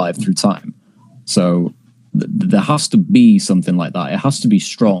game alive through time. So there has to be something like that. It has to be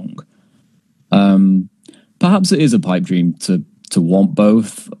strong. Perhaps it is a pipe dream to want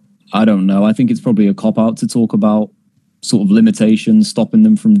both. I don't know. I think it's probably a cop-out to talk about sort of limitations stopping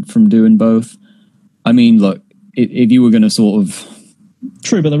them from doing both. I mean, look, if you were going to sort of...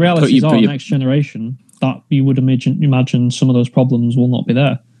 True, but the reality is next generation, that you would imagine some of those problems will not be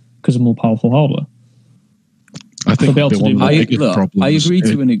there because of more powerful hardware. I think I agree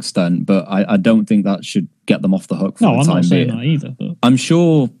to an extent, but I don't think that should get them off the hook for the time being. No, I'm not saying that either. But I'm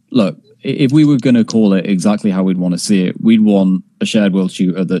sure, look, if we were going to call it exactly how we'd want to see it, we'd want a shared world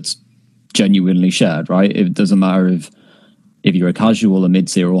shooter that's genuinely shared, right? It doesn't matter if you're a casual, a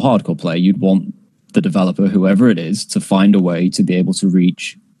mid-tier, or hardcore player, you'd want the developer, whoever it is, to find a way to be able to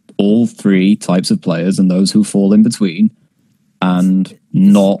reach all three types of players and those who fall in between, and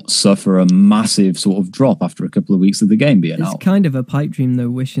not suffer a massive sort of drop after a couple of weeks of the game being out. It's kind of a pipe dream, though,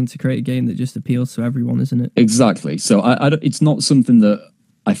 wishing to create a game that just appeals to everyone, isn't it? Exactly. So it's not something that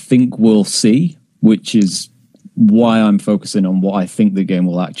I think we'll see, which is why I'm focusing on what I think the game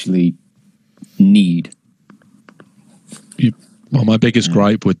will actually need. Well, my biggest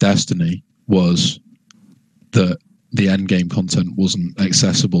gripe with Destiny was that the end game content wasn't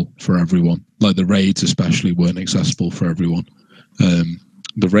accessible for everyone. Like the raids especially weren't accessible for everyone.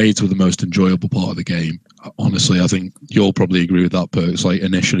 The raids were the most enjoyable part of the game. Honestly, I think you'll probably agree with that, Perks. Like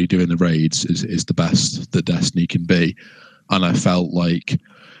initially doing the raids is the best that Destiny can be. And I felt like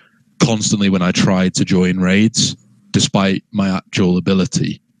constantly when I tried to join raids, despite my actual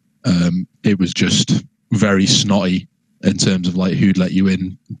ability, it was just very snotty in terms of like who'd let you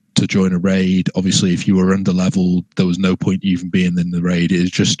in to join a raid. Obviously, if you were under level, there was no point even being in the raid. It was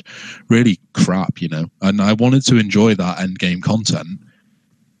just really crap, and I wanted to enjoy that end game content,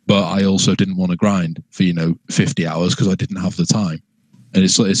 but I also didn't want to grind for 50 hours because I didn't have the time. And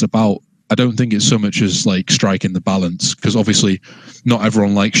it's about, I don't think it's so much as like striking the balance, because obviously not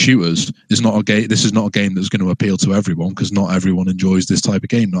everyone likes shooters. This is not a game that's going to appeal to everyone, because not everyone enjoys this type of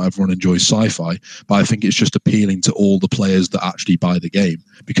game. Not everyone enjoys sci-fi, but I think it's just appealing to all the players that actually buy the game,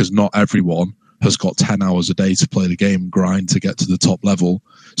 because not everyone has got 10 hours a day to play the game and grind to get to the top level.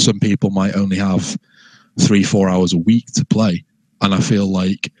 Some people might only have 3-4 hours a week to play. And I feel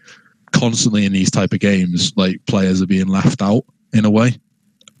like constantly in these type of games, like players are being left out in a way.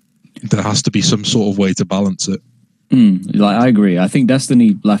 There has to be some sort of way to balance it. I agree. I think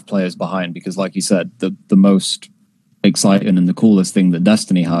Destiny left players behind because, like you said, the most exciting and the coolest thing that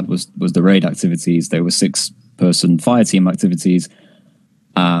Destiny had was the raid activities. There were 6-person fire team activities,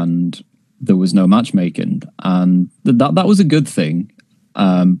 and there was no matchmaking, and that was a good thing.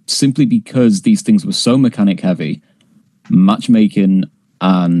 Simply because these things were so mechanic heavy, matchmaking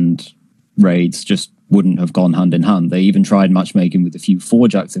and raids just wouldn't have gone hand in hand. They even tried matchmaking with a few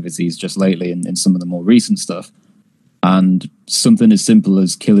Forge activities just lately in some of the more recent stuff. And something as simple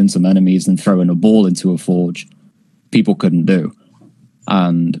as killing some enemies and throwing a ball into a Forge, people couldn't do.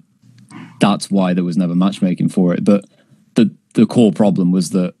 And that's why there was never matchmaking for it. But the core problem was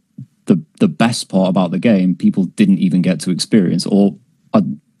that the best part about the game, people didn't even get to experience, or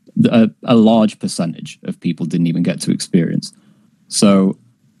a large percentage of people didn't even get to experience. So,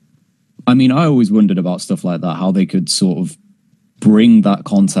 I mean, I always wondered about stuff like that, how they could sort of bring that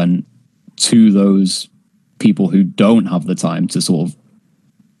content to those people who don't have the time to sort of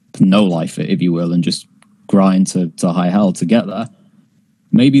no life it, if you will, and just grind to high hell to get there.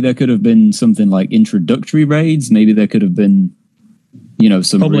 Maybe there could have been something like introductory raids. Maybe there could have been,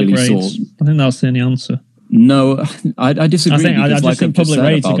 some public really raids. I think that's the only answer. No, I disagree. I just like think public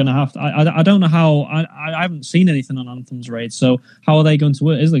raids are going to have to. I don't know how. I haven't seen anything on Anthem's raids. So how are they going to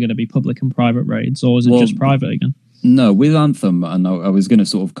work? Is there going to be public and private raids, or is it just private again? No, with Anthem, and I was going to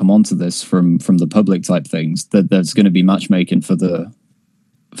sort of come onto this from the public type things, that there's going to be matchmaking for the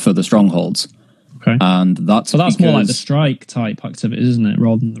strongholds. Okay, and that's more like the strike type activities, isn't it,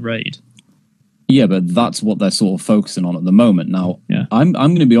 rather than the raid? Yeah, but that's what they're sort of focusing on at the moment. Now, yeah. I'm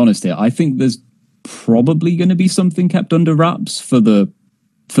going to be honest here. I think there's probably going to be something kept under wraps for the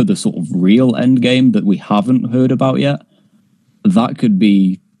sort of real end game that we haven't heard about yet. That could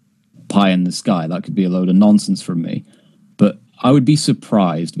be pie in the sky. That could be a load of nonsense from me. But I would be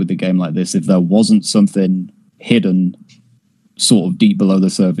surprised with a game like this if there wasn't something hidden sort of deep below the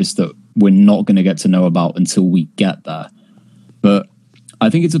surface that we're not going to get to know about until we get there. But I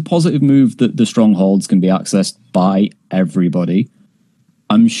think it's a positive move that the strongholds can be accessed by everybody.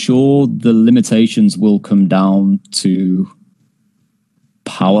 I'm sure the limitations will come down to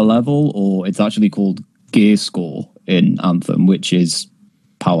power level, or it's actually called gear score in Anthem, which is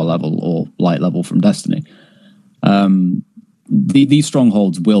power level or light level from Destiny. These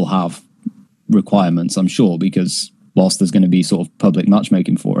strongholds will have requirements, I'm sure, because whilst there's going to be sort of public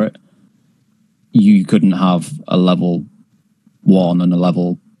matchmaking for it, you couldn't have a level 1 and a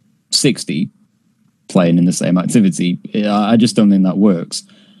level 60 playing in the same activity. I just don't think that works.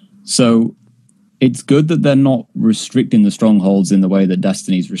 So it's good that they're not restricting the strongholds in the way that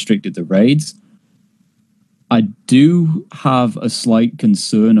Destiny's restricted the raids. I do have a slight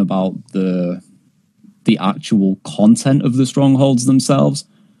concern about the actual content of the strongholds themselves,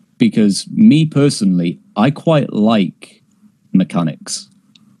 because me personally, I quite like mechanics.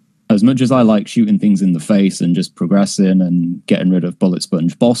 As much as I like shooting things in the face and just progressing and getting rid of bullet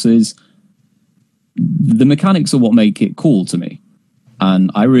sponge bosses, the mechanics are what make it cool to me.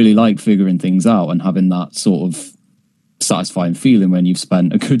 And I really like figuring things out and having that sort of satisfying feeling when you've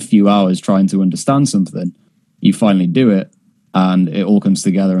spent a good few hours trying to understand something. You finally do it, and it all comes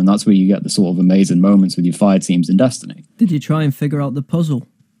together, and that's where you get the sort of amazing moments with your fire teams in Destiny. Did you try and figure out the puzzle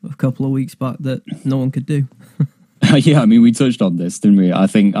a couple of weeks back that no one could do? Yeah, I mean, we touched on this, didn't we? I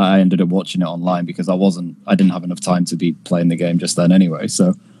think I ended up watching it online because I didn't have enough time to be playing the game just then anyway,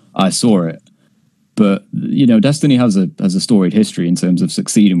 so I saw it. But, Destiny has a storied history in terms of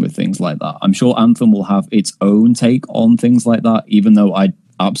succeeding with things like that. I'm sure Anthem will have its own take on things like that, even though I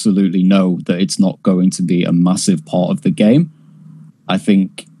absolutely know that it's not going to be a massive part of the game. I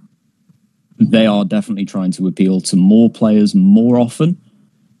think they are definitely trying to appeal to more players more often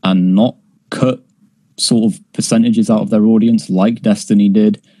and not cut sort of percentages out of their audience like Destiny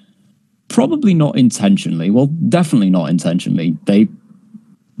did. Probably not intentionally. Well, definitely not intentionally. They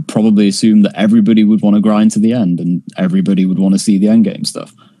probably assumed that everybody would want to grind to the end and everybody would want to see the end game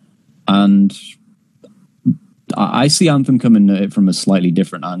stuff. And I see Anthem coming at it from a slightly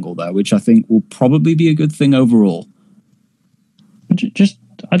different angle there, which I think will probably be a good thing overall.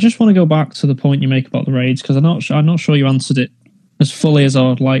 I just want to go back to the point you make about the raids, because I'm not sure you answered it as fully as I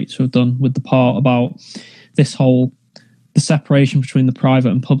would like to have done with the part about the separation between the private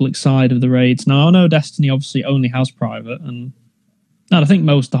and public side of the raids. Now, I know Destiny obviously only has private, and I think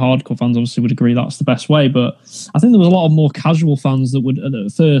most of the hardcore fans obviously would agree that's the best way, but I think there was a lot of more casual fans that would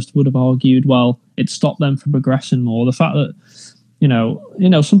at first would have argued, well, it stopped them from progressing more. The fact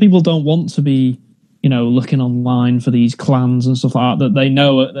that, some people don't want to be, looking online for these clans and stuff like that they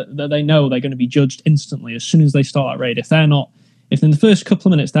know they're going to be judged instantly as soon as they start that raid. If in the first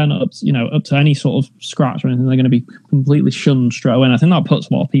couple of minutes they're not up to any sort of scratch or anything, they're going to be completely shunned straight away. And I think that puts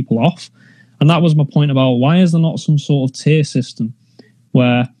a lot of people off. And that was my point about why is there not some sort of tier system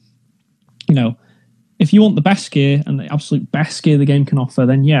where, if you want the best gear and the absolute best gear the game can offer,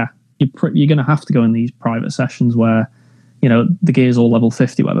 then yeah, you're going to have to go in these private sessions where, the gear's all level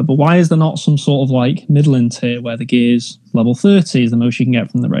 50, whatever. But why is there not some sort of like middling tier where the gear's level 30 is the most you can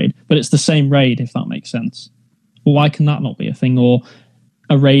get from the raid, but it's the same raid, if that makes sense? Well, why can that not be a thing, or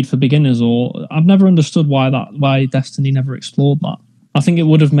a raid for beginners? Or I've never understood why Destiny never explored that. I think it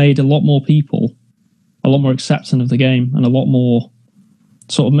would have made a lot more people a lot more accepting of the game and a lot more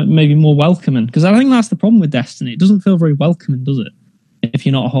sort of maybe more welcoming. Because I think that's the problem with Destiny. It doesn't feel very welcoming, does it? If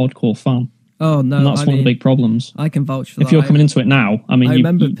you're not a hardcore fan. Oh no, and that's one of the big problems. I can vouch for that. If you're coming into it now, I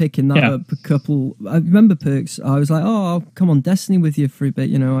remember picking that up a couple. I remember Perks. I was like, oh, I'll come on Destiny with you for a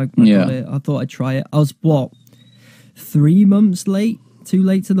bit. I got it. I thought I'd try it. I was 3 3 months too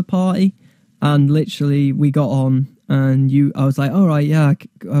late to the party, and literally we got on, and I was like, all right, yeah,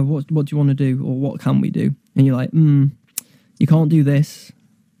 what do you want to do, or what can we do? And you're like, you can't do this,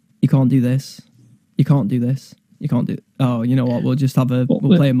 you can't do this, you can't do this, you can't do. Oh, you know what? We'll just we'll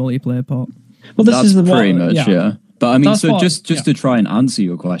play a multiplayer part. Well, this That's is pretty much, yeah. But I mean, That's so what- just to try and answer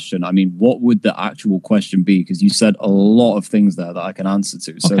your question, I mean, what would the actual question be? Because you said a lot of things there that I can answer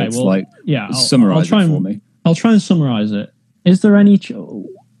to. So Okay, it's well, like, yeah, summarize try it for and- me. I'll try and summarize it. Is there any?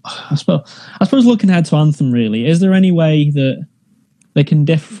 I suppose looking ahead to Anthem, really, is there any way that they can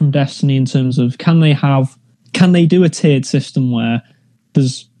differ from Destiny in terms of can they do a tiered system where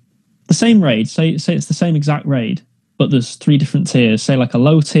there's the same raid, say it's the same exact raid, but there's 3 different tiers, say like a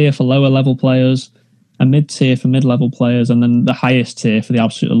low tier for lower level players, a mid tier for mid level players, and then the highest tier for the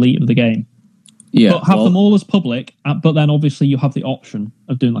absolute elite of the game. Yeah, But have them all as public, but then obviously you have the option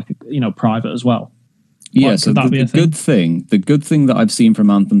of doing like private as well. Yeah, Like, so could that be the a thing? good thing that I've seen from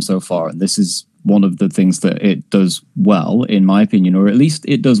Anthem so far, and this is one of the things that it does well, in my opinion, or at least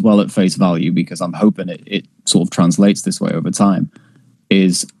it does well at face value, because I'm hoping it sort of translates this way over time,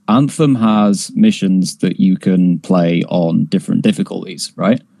 is Anthem has missions that you can play on different difficulties,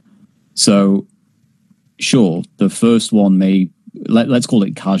 right? So, sure, the first one let's call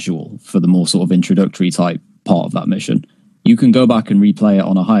it casual for the more sort of introductory type part of that mission. You can go back and replay it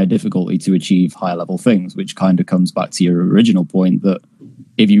on a higher difficulty to achieve higher level things, which kind of comes back to your original point that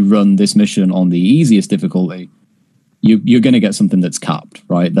if you run this mission on the easiest difficulty, you're going to get something that's capped,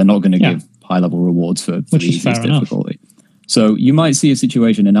 right? They're not going to give high level rewards for the Which is easiest fair enough. difficulty. So you might see a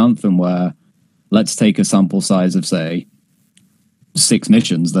situation in Anthem where, let's take a sample size of, say, 6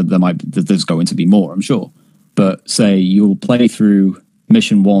 missions. There's going to be more, I'm sure. But say you'll play through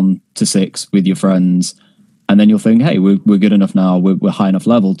mission 1 to 6 with your friends, and then you'll think, hey, we're good enough now, we're high enough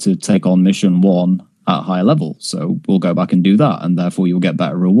level to take on mission 1 at higher level. So we'll go back and do that, and therefore you'll get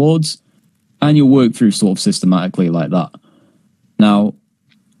better rewards, and you'll work through sort of systematically like that. Now,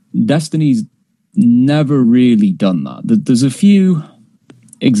 Destiny's never really done that. There's a few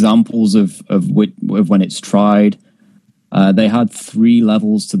examples of when it's tried. They had 3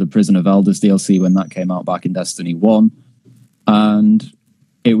 levels to the Prison of Elders DLC when that came out back in Destiny 1. And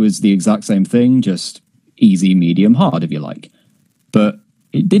it was the exact same thing, just easy, medium, hard, if you like. But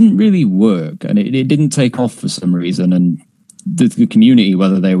it didn't really work, and it didn't take off for some reason. And the community,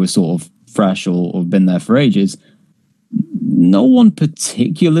 whether they were sort of fresh or been there for ages, no one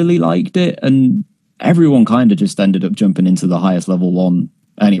particularly liked it. And everyone kind of just ended up jumping into the highest level one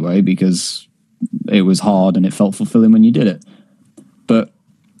anyway, because it was hard and it felt fulfilling when you did it. But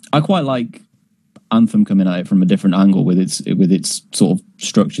I quite like Anthem coming at it from a different angle with its sort of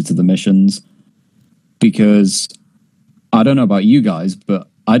structure to the missions, because I don't know about you guys, but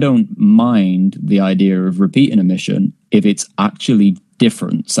I don't mind the idea of repeating a mission if it's actually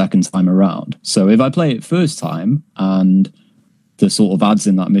different second time around. So if I play it first time and the sort of ads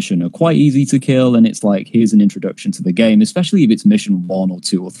in that mission are quite easy to kill, and it's like, here's an introduction to the game, especially if it's mission 1 or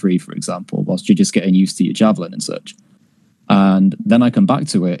 2 or 3, for example, whilst you're just getting used to your Javelin and such. And then I come back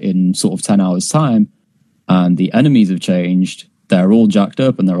to it in sort of 10 hours time, and the enemies have changed, they're all jacked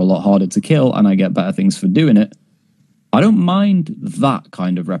up and they're a lot harder to kill, and I get better things for doing it. I don't mind that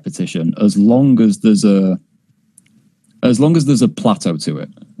kind of repetition as long as there's a plateau to it,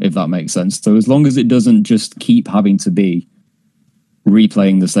 if that makes sense. So as long as it doesn't just keep having to be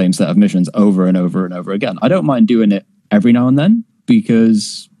replaying the same set of missions over and over and over again. I don't mind doing it every now and then,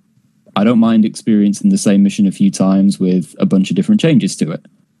 because I don't mind experiencing the same mission a few times with a bunch of different changes to it.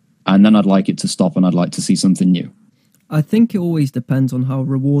 And then I'd like it to stop and I'd like to see something new. I think it always depends on how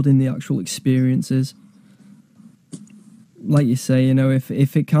rewarding the actual experience is. Like you say,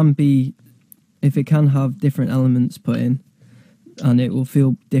 if it can have different elements put in, and it will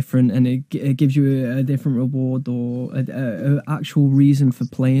feel different, and it gives you a different reward or a actual reason for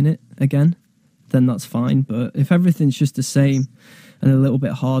playing it again, then that's fine. But if everything's just the same and a little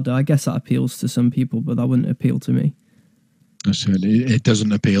bit harder, I guess that appeals to some people, but that wouldn't appeal to me. I said it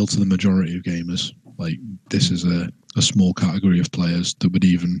doesn't appeal to the majority of gamers. Like, this is a small category of players that would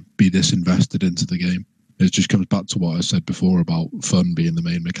even be this invested into the game. It just comes back to what I said before about fun being the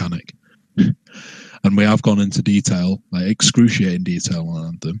main mechanic. And we have gone into detail, like excruciating detail on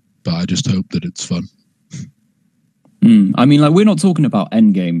Anthem, but I just hope that it's fun. I mean, like, we're not talking about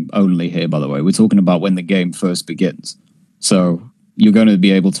endgame only here, by the way. We're talking about when the game first begins. So you're going to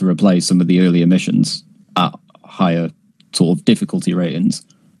be able to replay some of the earlier missions at higher sort of difficulty ratings.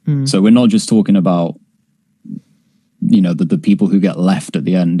 So we're not just talking about, the people who get left at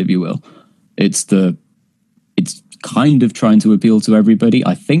the end, if you will. It's kind of trying to appeal to everybody.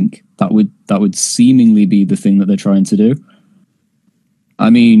 I think That would seemingly be the thing that they're trying to do.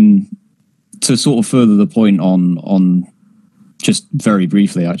 I mean, to sort of further the point on just very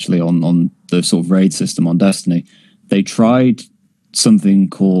briefly, actually, on the sort of raid system on Destiny, they tried something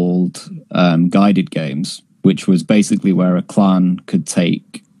called guided games, which was basically where a clan could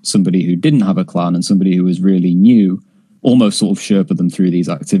take somebody who didn't have a clan and somebody who was really new, almost sort of Sherpa them through these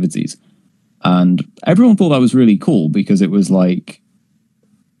activities. And everyone thought that was really cool because it was like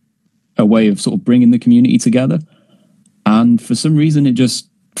a way of sort of bringing the community together. And for some reason, it just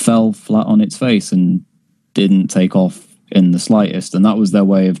fell flat on its face and didn't take off in the slightest. And that was their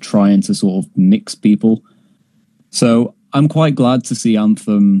way of trying to sort of mix people. So I'm quite glad to see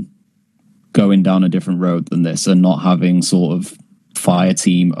Anthem going down a different road than this and not having sort of fire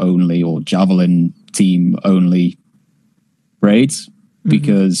team only or javelin team only raids,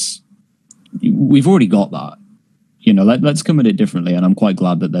 because we've already got that. You know, let's come at it differently, and I'm quite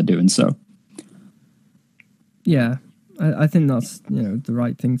glad that they're doing so. Yeah, I think that's, the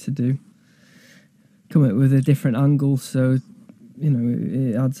right thing to do. Come up with a different angle, so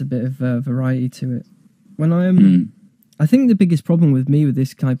it adds a bit of variety to it. When I think the biggest problem with me with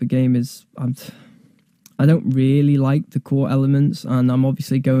this type of game is I don't really like the core elements, and I'm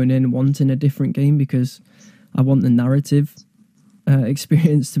obviously going in wanting a different game because I want the narrative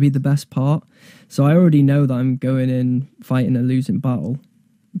experience to be the best part. So I already know that I'm going in fighting a losing battle,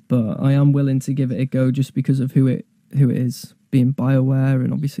 but I am willing to give it a go just because of who it is, being Bioware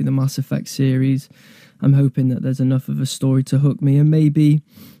and obviously the Mass Effect series. I'm hoping that there's enough of a story to hook me, and maybe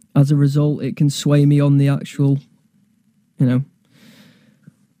as a result it can sway me on the actual, the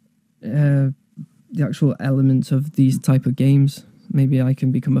actual elements of these type of games. Maybe I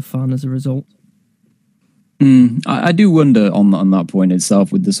can become a fan as a result. I do wonder on that point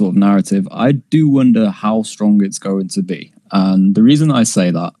itself with the sort of narrative. I do wonder how strong it's going to be. And the reason I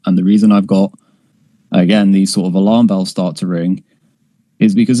say that, and the reason I've got, again, these sort of alarm bells start to ring,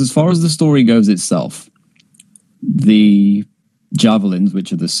 is because as far as the story goes itself, the Javelins,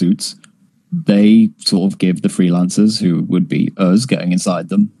 which are the suits, they sort of give the freelancers, who would be us getting inside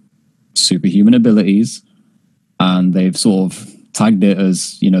them, superhuman abilities. And they've sort of tagged it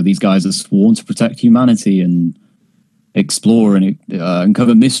as, these guys are sworn to protect humanity and explore and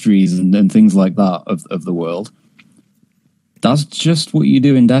uncover mysteries and things like that of the world. That's just what you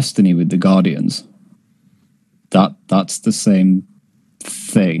do in Destiny with the Guardians. That's the same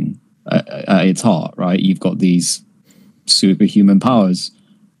thing at its heart, right? You've got these superhuman powers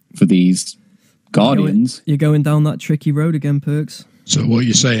for these Guardians. You're going down that tricky road again, Perks. So what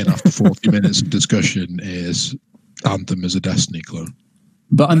you're saying after 40 minutes of discussion is Anthem is a Destiny clone.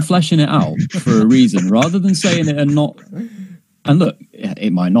 But I'm fleshing it out for a reason, rather than saying it and not... And look,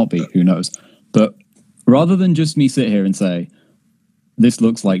 it might not be, who knows. But rather than just me sit here and say, this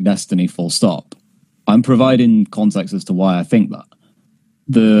looks like Destiny full stop, I'm providing context as to why I think that.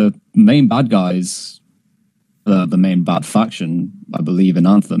 The main bad guys, the main bad faction, I believe in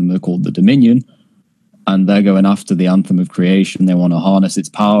Anthem, they're called the Dominion, and they're going after the Anthem of Creation. They want to harness its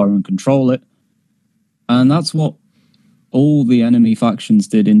power and control it. And that's what all the enemy factions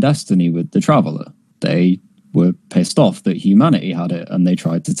did in Destiny with the Traveler. They were pissed off that humanity had it, and they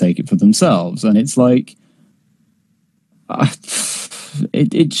tried to take it for themselves. And it's like,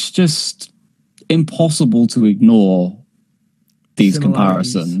 it's just impossible to ignore these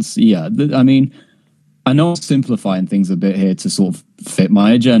comparisons. Yeah, I mean, I know I'm simplifying things a bit here to sort of fit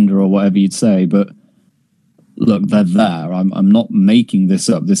my agenda or whatever you'd say, but look, they're there. I'm not making this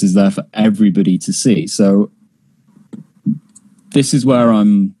up. This is there for everybody to see. So this is where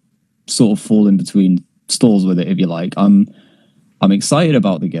I'm sort of falling between stalls with it, if you like. I'm excited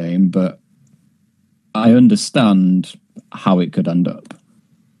about the game, but I understand how it could end up.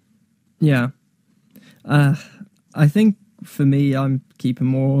 Yeah. I think for me, I'm keeping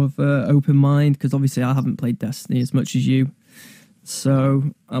more of an open mind because obviously I haven't played Destiny as much as you. So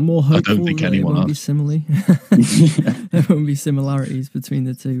I'm more hopeful. I don't think that anyone it won't has. be there won't be similarities between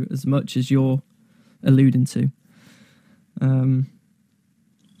the two as much as you're alluding to.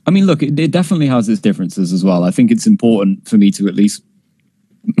 I mean, look, it definitely has its differences as well. I think it's important for me to at least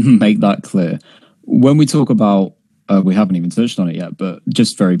make that clear. When we talk about, we haven't even touched on it yet, but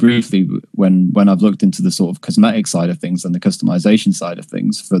just very briefly, when I've looked into the sort of cosmetic side of things and the customization side of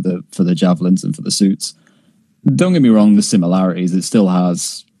things for the Javelins and for the suits, don't get me wrong, the similarities, it still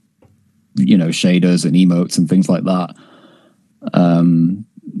has, shaders and emotes and things like that.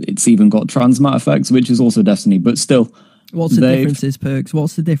 It's even got transmat effects, which is also Destiny, but still. What's the differences, Perks?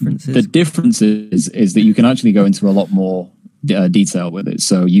 What's the differences? The difference is that you can actually go into a lot more detail with it.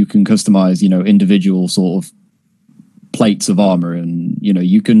 So you can customize, individual sort of plates of armor, and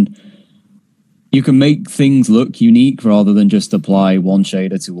you can you can make things look unique rather than just apply one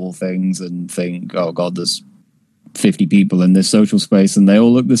shader to all things and think, oh god, there's 50 people in this social space and they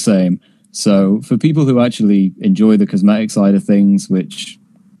all look the same. So for people who actually enjoy the cosmetic side of things, which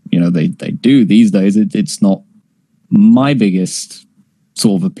they do these days, it's not my biggest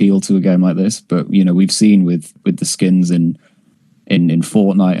sort of appeal to a game like this. But we've seen with the skins in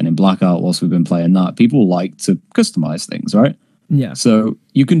Fortnite and in Blackout, whilst we've been playing that, people like to customize things, right? Yeah. So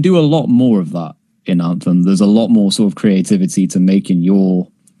you can do a lot more of that in Anthem. There's a lot more sort of creativity to making your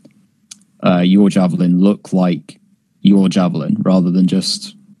Javelin look like your Javelin rather than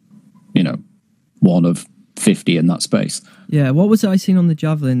just, one of 50 in that space. Yeah, what was it I seen on the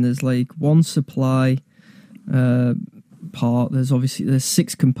Javelin? There's like one supply part. There's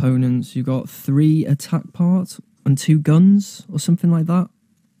 6 components. You've got 3 attack parts and 2 guns or something like that.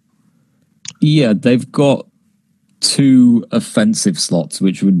 Yeah, they've got 2 offensive slots,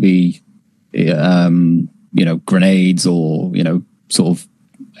 which would be grenades or sort of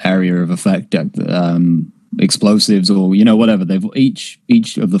area of effect, explosives or whatever. They've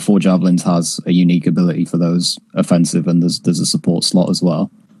each of the 4 Javelins has a unique ability for those offensive, and there's a support slot as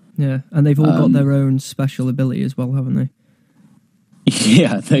well. Yeah, and they've all got their own special ability as well, haven't they?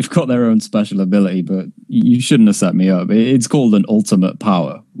 Yeah, they've got their own special ability, but you shouldn't have set me up. It's called an ultimate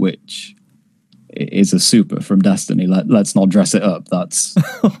power, which is a super from Destiny. Let's not dress it up. That's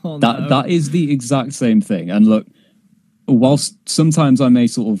no. that is the exact same thing. And look, whilst sometimes I may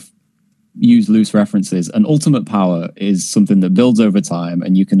sort of use loose references, an ultimate power is something that builds over time,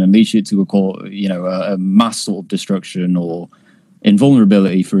 and you can unleash it to a mass sort of destruction or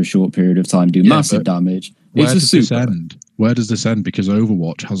invulnerability for a short period of time, do massive damage. It's a super. Where does this end? Because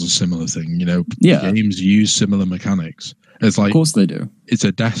Overwatch has a similar thing. Games use similar mechanics. It's like, of course they do. It's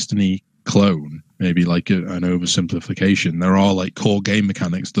a Destiny clone, maybe like an oversimplification. There are like core game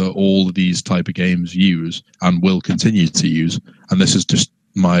mechanics that all of these type of games use and will continue to use. And this is just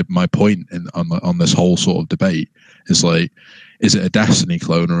my point on this whole sort of debate. Is like, is it a Destiny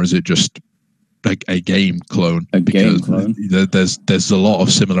clone or is it just a game clone? Game clone. There's a lot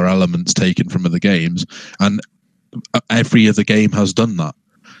of similar elements taken from other games, and every other game has done that.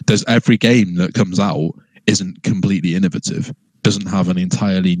 There's every game that comes out isn't completely innovative, doesn't have an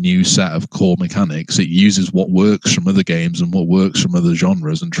entirely new set of core mechanics. It uses what works from other games and what works from other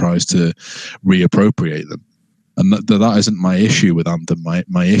genres and tries to reappropriate them. And that isn't my issue with Anthem.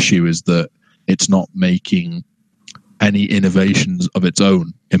 My issue is that it's not making any innovations of its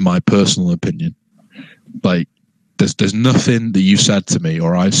own, in my personal opinion. Like, there's nothing that you've said to me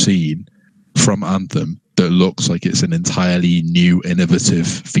or I've seen from Anthem that looks like it's an entirely new, innovative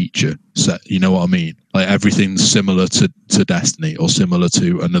feature set. You know what I mean? Like, everything's similar to Destiny or similar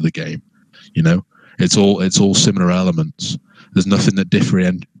to another game. It's all similar elements. There's nothing that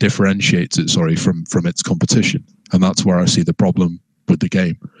differentiates it, from its competition, and that's where I see the problem with the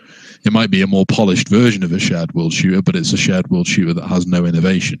game. It might be a more polished version of a shared world shooter, but it's a shared world shooter that has no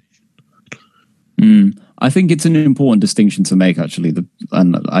innovation. I think it's an important distinction to make, actually.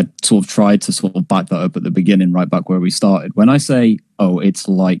 And I sort of tried to sort of back that up at the beginning, right back where we started. When I say, oh, it's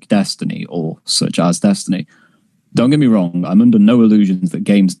like Destiny or such as Destiny, don't get me wrong, I'm under no illusions that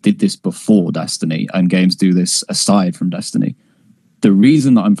games did this before Destiny and games do this aside from Destiny. The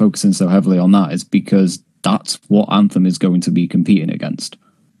reason that I'm focusing so heavily on that is because that's what Anthem is going to be competing against.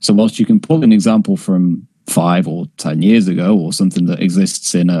 So whilst you can pull an example from 5 or 10 years ago or something that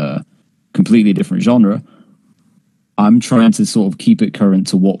exists in a completely different genre, I'm trying to sort of keep it current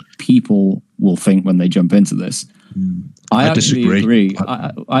to what people will think when they jump into this. I actually disagree. Agree.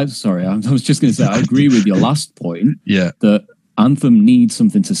 I was just going to say, I agree with your last point. Yeah. That Anthem needs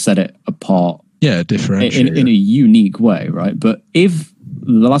something to set it apart. Yeah, differentiate in a unique way, right? But the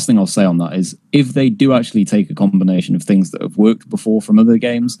last thing I'll say on that is, if they do actually take a combination of things that have worked before from other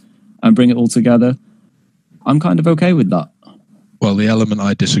games and bring it all together, I'm kind of okay with that. Well, the element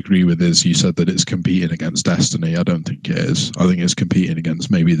I disagree with is you said that it's competing against Destiny. I don't think it is. I think it's competing against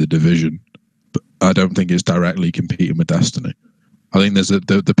maybe the Division, but I don't think it's directly competing with Destiny. I think there's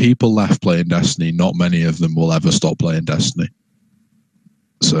the people left playing Destiny, not many of them will ever stop playing Destiny.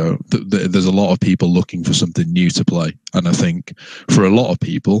 So there's a lot of people looking for something new to play. And I think for a lot of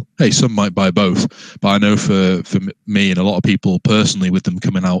people, hey, some might buy both. But I know for me and a lot of people personally, with them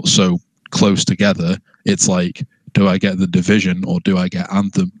coming out so close together, it's like, do I get the Division or do I get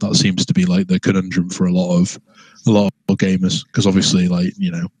Anthem? That seems to be like the conundrum for a lot of gamers. Because obviously, like,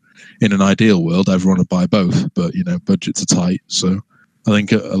 in an ideal world, everyone would buy both. But, budgets are tight. So I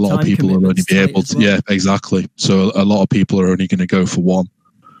think a lot of people will only be able to... Well. Yeah, exactly. So a lot of people are only going to go for one.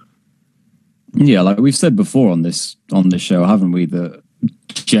 Yeah, like we've said before on this show, haven't we, that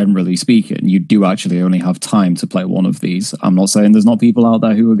generally speaking, you do actually only have time to play one of these. I'm not saying there's not people out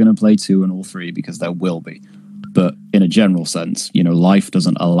there who are going to play 2 and all 3, because there will be. But in a general sense, life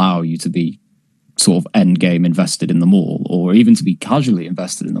doesn't allow you to be sort of end game invested in them all, or even to be casually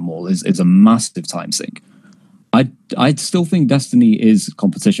invested in them all is a massive time sink. I still think Destiny is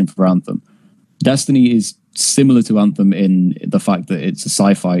competition for Anthem. Destiny is similar to Anthem in the fact that it's a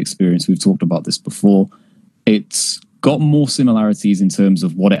sci-fi experience. We've talked about this before. It's got more similarities in terms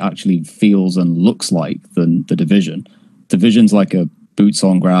of what it actually feels and looks like than The Division. Division's like a boots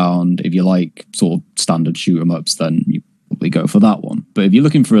on ground. If you like sort of standard shoot 'em ups, then you probably go for that one. But if you're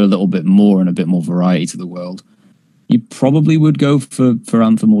looking for a little bit more and a bit more variety to the world, you probably would go for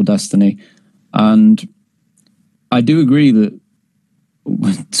Anthem or Destiny. And I do agree that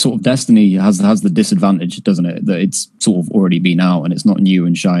sort of Destiny has the disadvantage, doesn't it, that it's sort of already been out and it's not new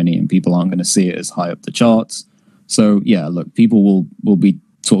and shiny and people aren't going to see it as high up the charts. So yeah, look, people will be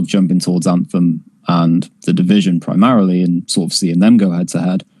sort of jumping towards Anthem and The Division primarily and sort of seeing them go head to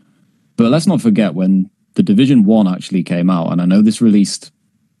head. But let's not forget, when The Division 1 actually came out, and I know this released,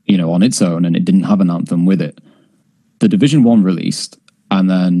 on its own and it didn't have an Anthem with it. The Division 1 released, and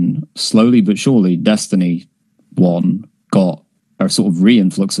then slowly but surely Destiny 1 got a sort of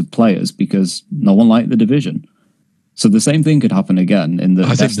re-influx of players because no one liked The Division. So the same thing could happen again in the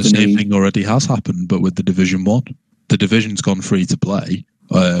I think the same thing already has happened, but with The Division 1. The Division's gone free to play,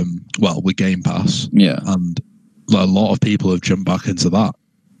 with Game Pass. Yeah. And a lot of people have jumped back into that.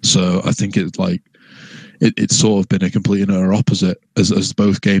 So I think it's like, it's sort of been a complete and utter opposite. As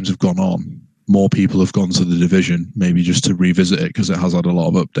both games have gone on, more people have gone to The Division, maybe just to revisit it because it has had a lot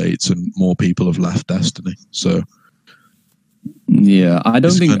of updates, and more people have left Destiny. So yeah, I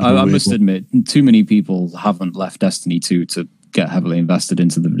don't think, I must admit, too many people haven't left Destiny 2 to get heavily invested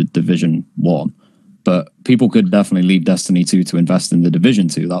into The Division 1. But people could definitely leave Destiny 2 to invest in The Division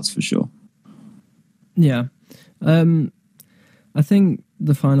 2, that's for sure. Yeah. I think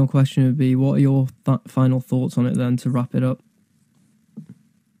the final question would be, what are your final thoughts on it then, to wrap it up?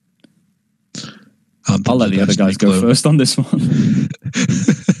 I'll let the other guys go first on this one.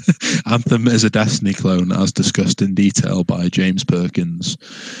 Anthem is a Destiny clone, as discussed in detail by James Perkins.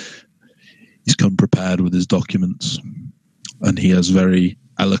 He's come prepared with his documents, and he has very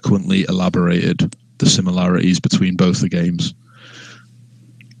eloquently elaborated the similarities between both the games.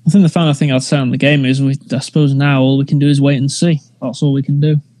 I think the final thing I'd say on the game is, I suppose now all we can do is wait and see. That's all we can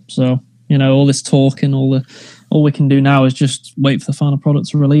do. So, all this talking, all we can do now is just wait for the final product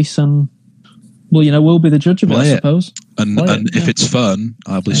to release, and we'll be the judge of it, I suppose. And if it's fun,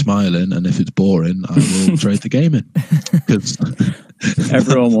 I'll be smiling, and if it's boring, I will trade the game in.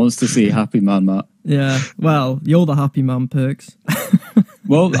 Everyone wants to see happy man, Matt. Yeah, well, you're the happy man, Perks.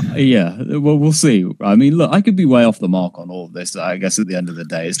 Well, yeah, well, we'll see. I mean, look, I could be way off the mark on all of this. I guess at the end of the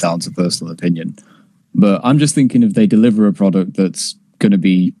day, it's down to personal opinion. But I'm just thinking, if they deliver a product that's going to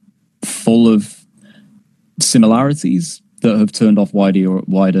be full of similarities that have turned off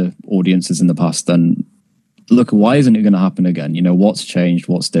wider audiences in the past, then look, why isn't it going to happen again? What's changed?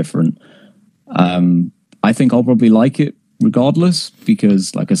 What's different? I think I'll probably like it regardless,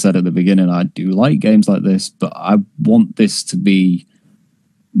 because like I said at the beginning, I do like games like this, but I want this to be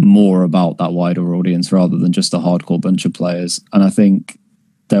more about that wider audience rather than just a hardcore bunch of players. And I think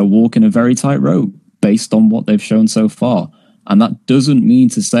they're walking a very tight rope based on what they've shown so far. And that doesn't mean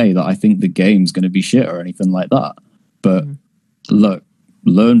to say that I think the game's going to be shit or anything like that. But look,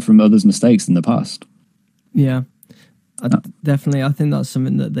 learn from others' mistakes in the past. Yeah, definitely. I think that's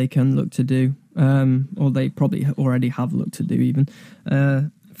something that they can look to do, or they probably already have looked to do even.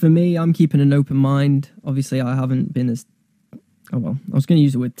 For me, I'm keeping an open mind. Obviously, I haven't been as... I was going to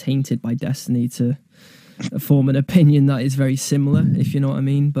use the word tainted by Destiny to form an opinion that is very similar, if you know what I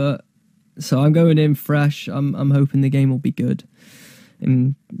mean. But so I'm going in fresh. I'm hoping the game will be good.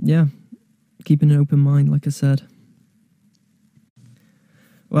 And yeah, keeping an open mind, like I said.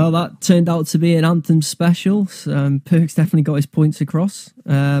 Well, that turned out to be an Anthem special. Perks definitely got his points across.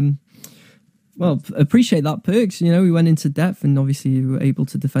 Well, appreciate that, Perks. We went into depth, and obviously you were able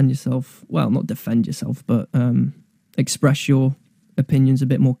to defend yourself. Well, not defend yourself, but express your opinions a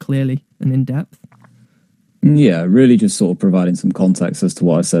bit more clearly and in depth. Yeah, really just sort of providing some context as to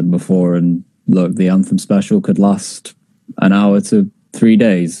what I said before. And look, the Anthem special could last an hour to 3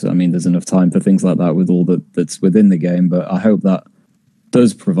 days. I mean, there's enough time for things like that with all that's within the game, but I hope that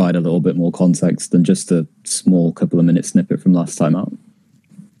does provide a little bit more context than just a small couple of minute snippet from last time out.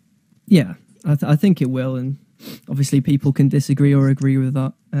 Yeah, I think it will, and obviously people can disagree or agree with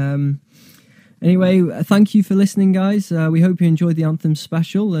that. Anyway, thank you for listening, guys. We hope you enjoyed the Anthem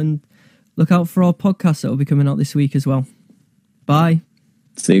special, and look out for our podcast that will be coming out this week as well. Bye.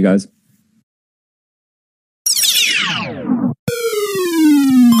 See you guys.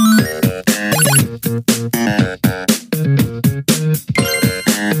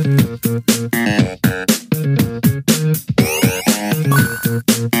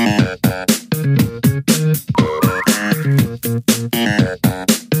 Yeah.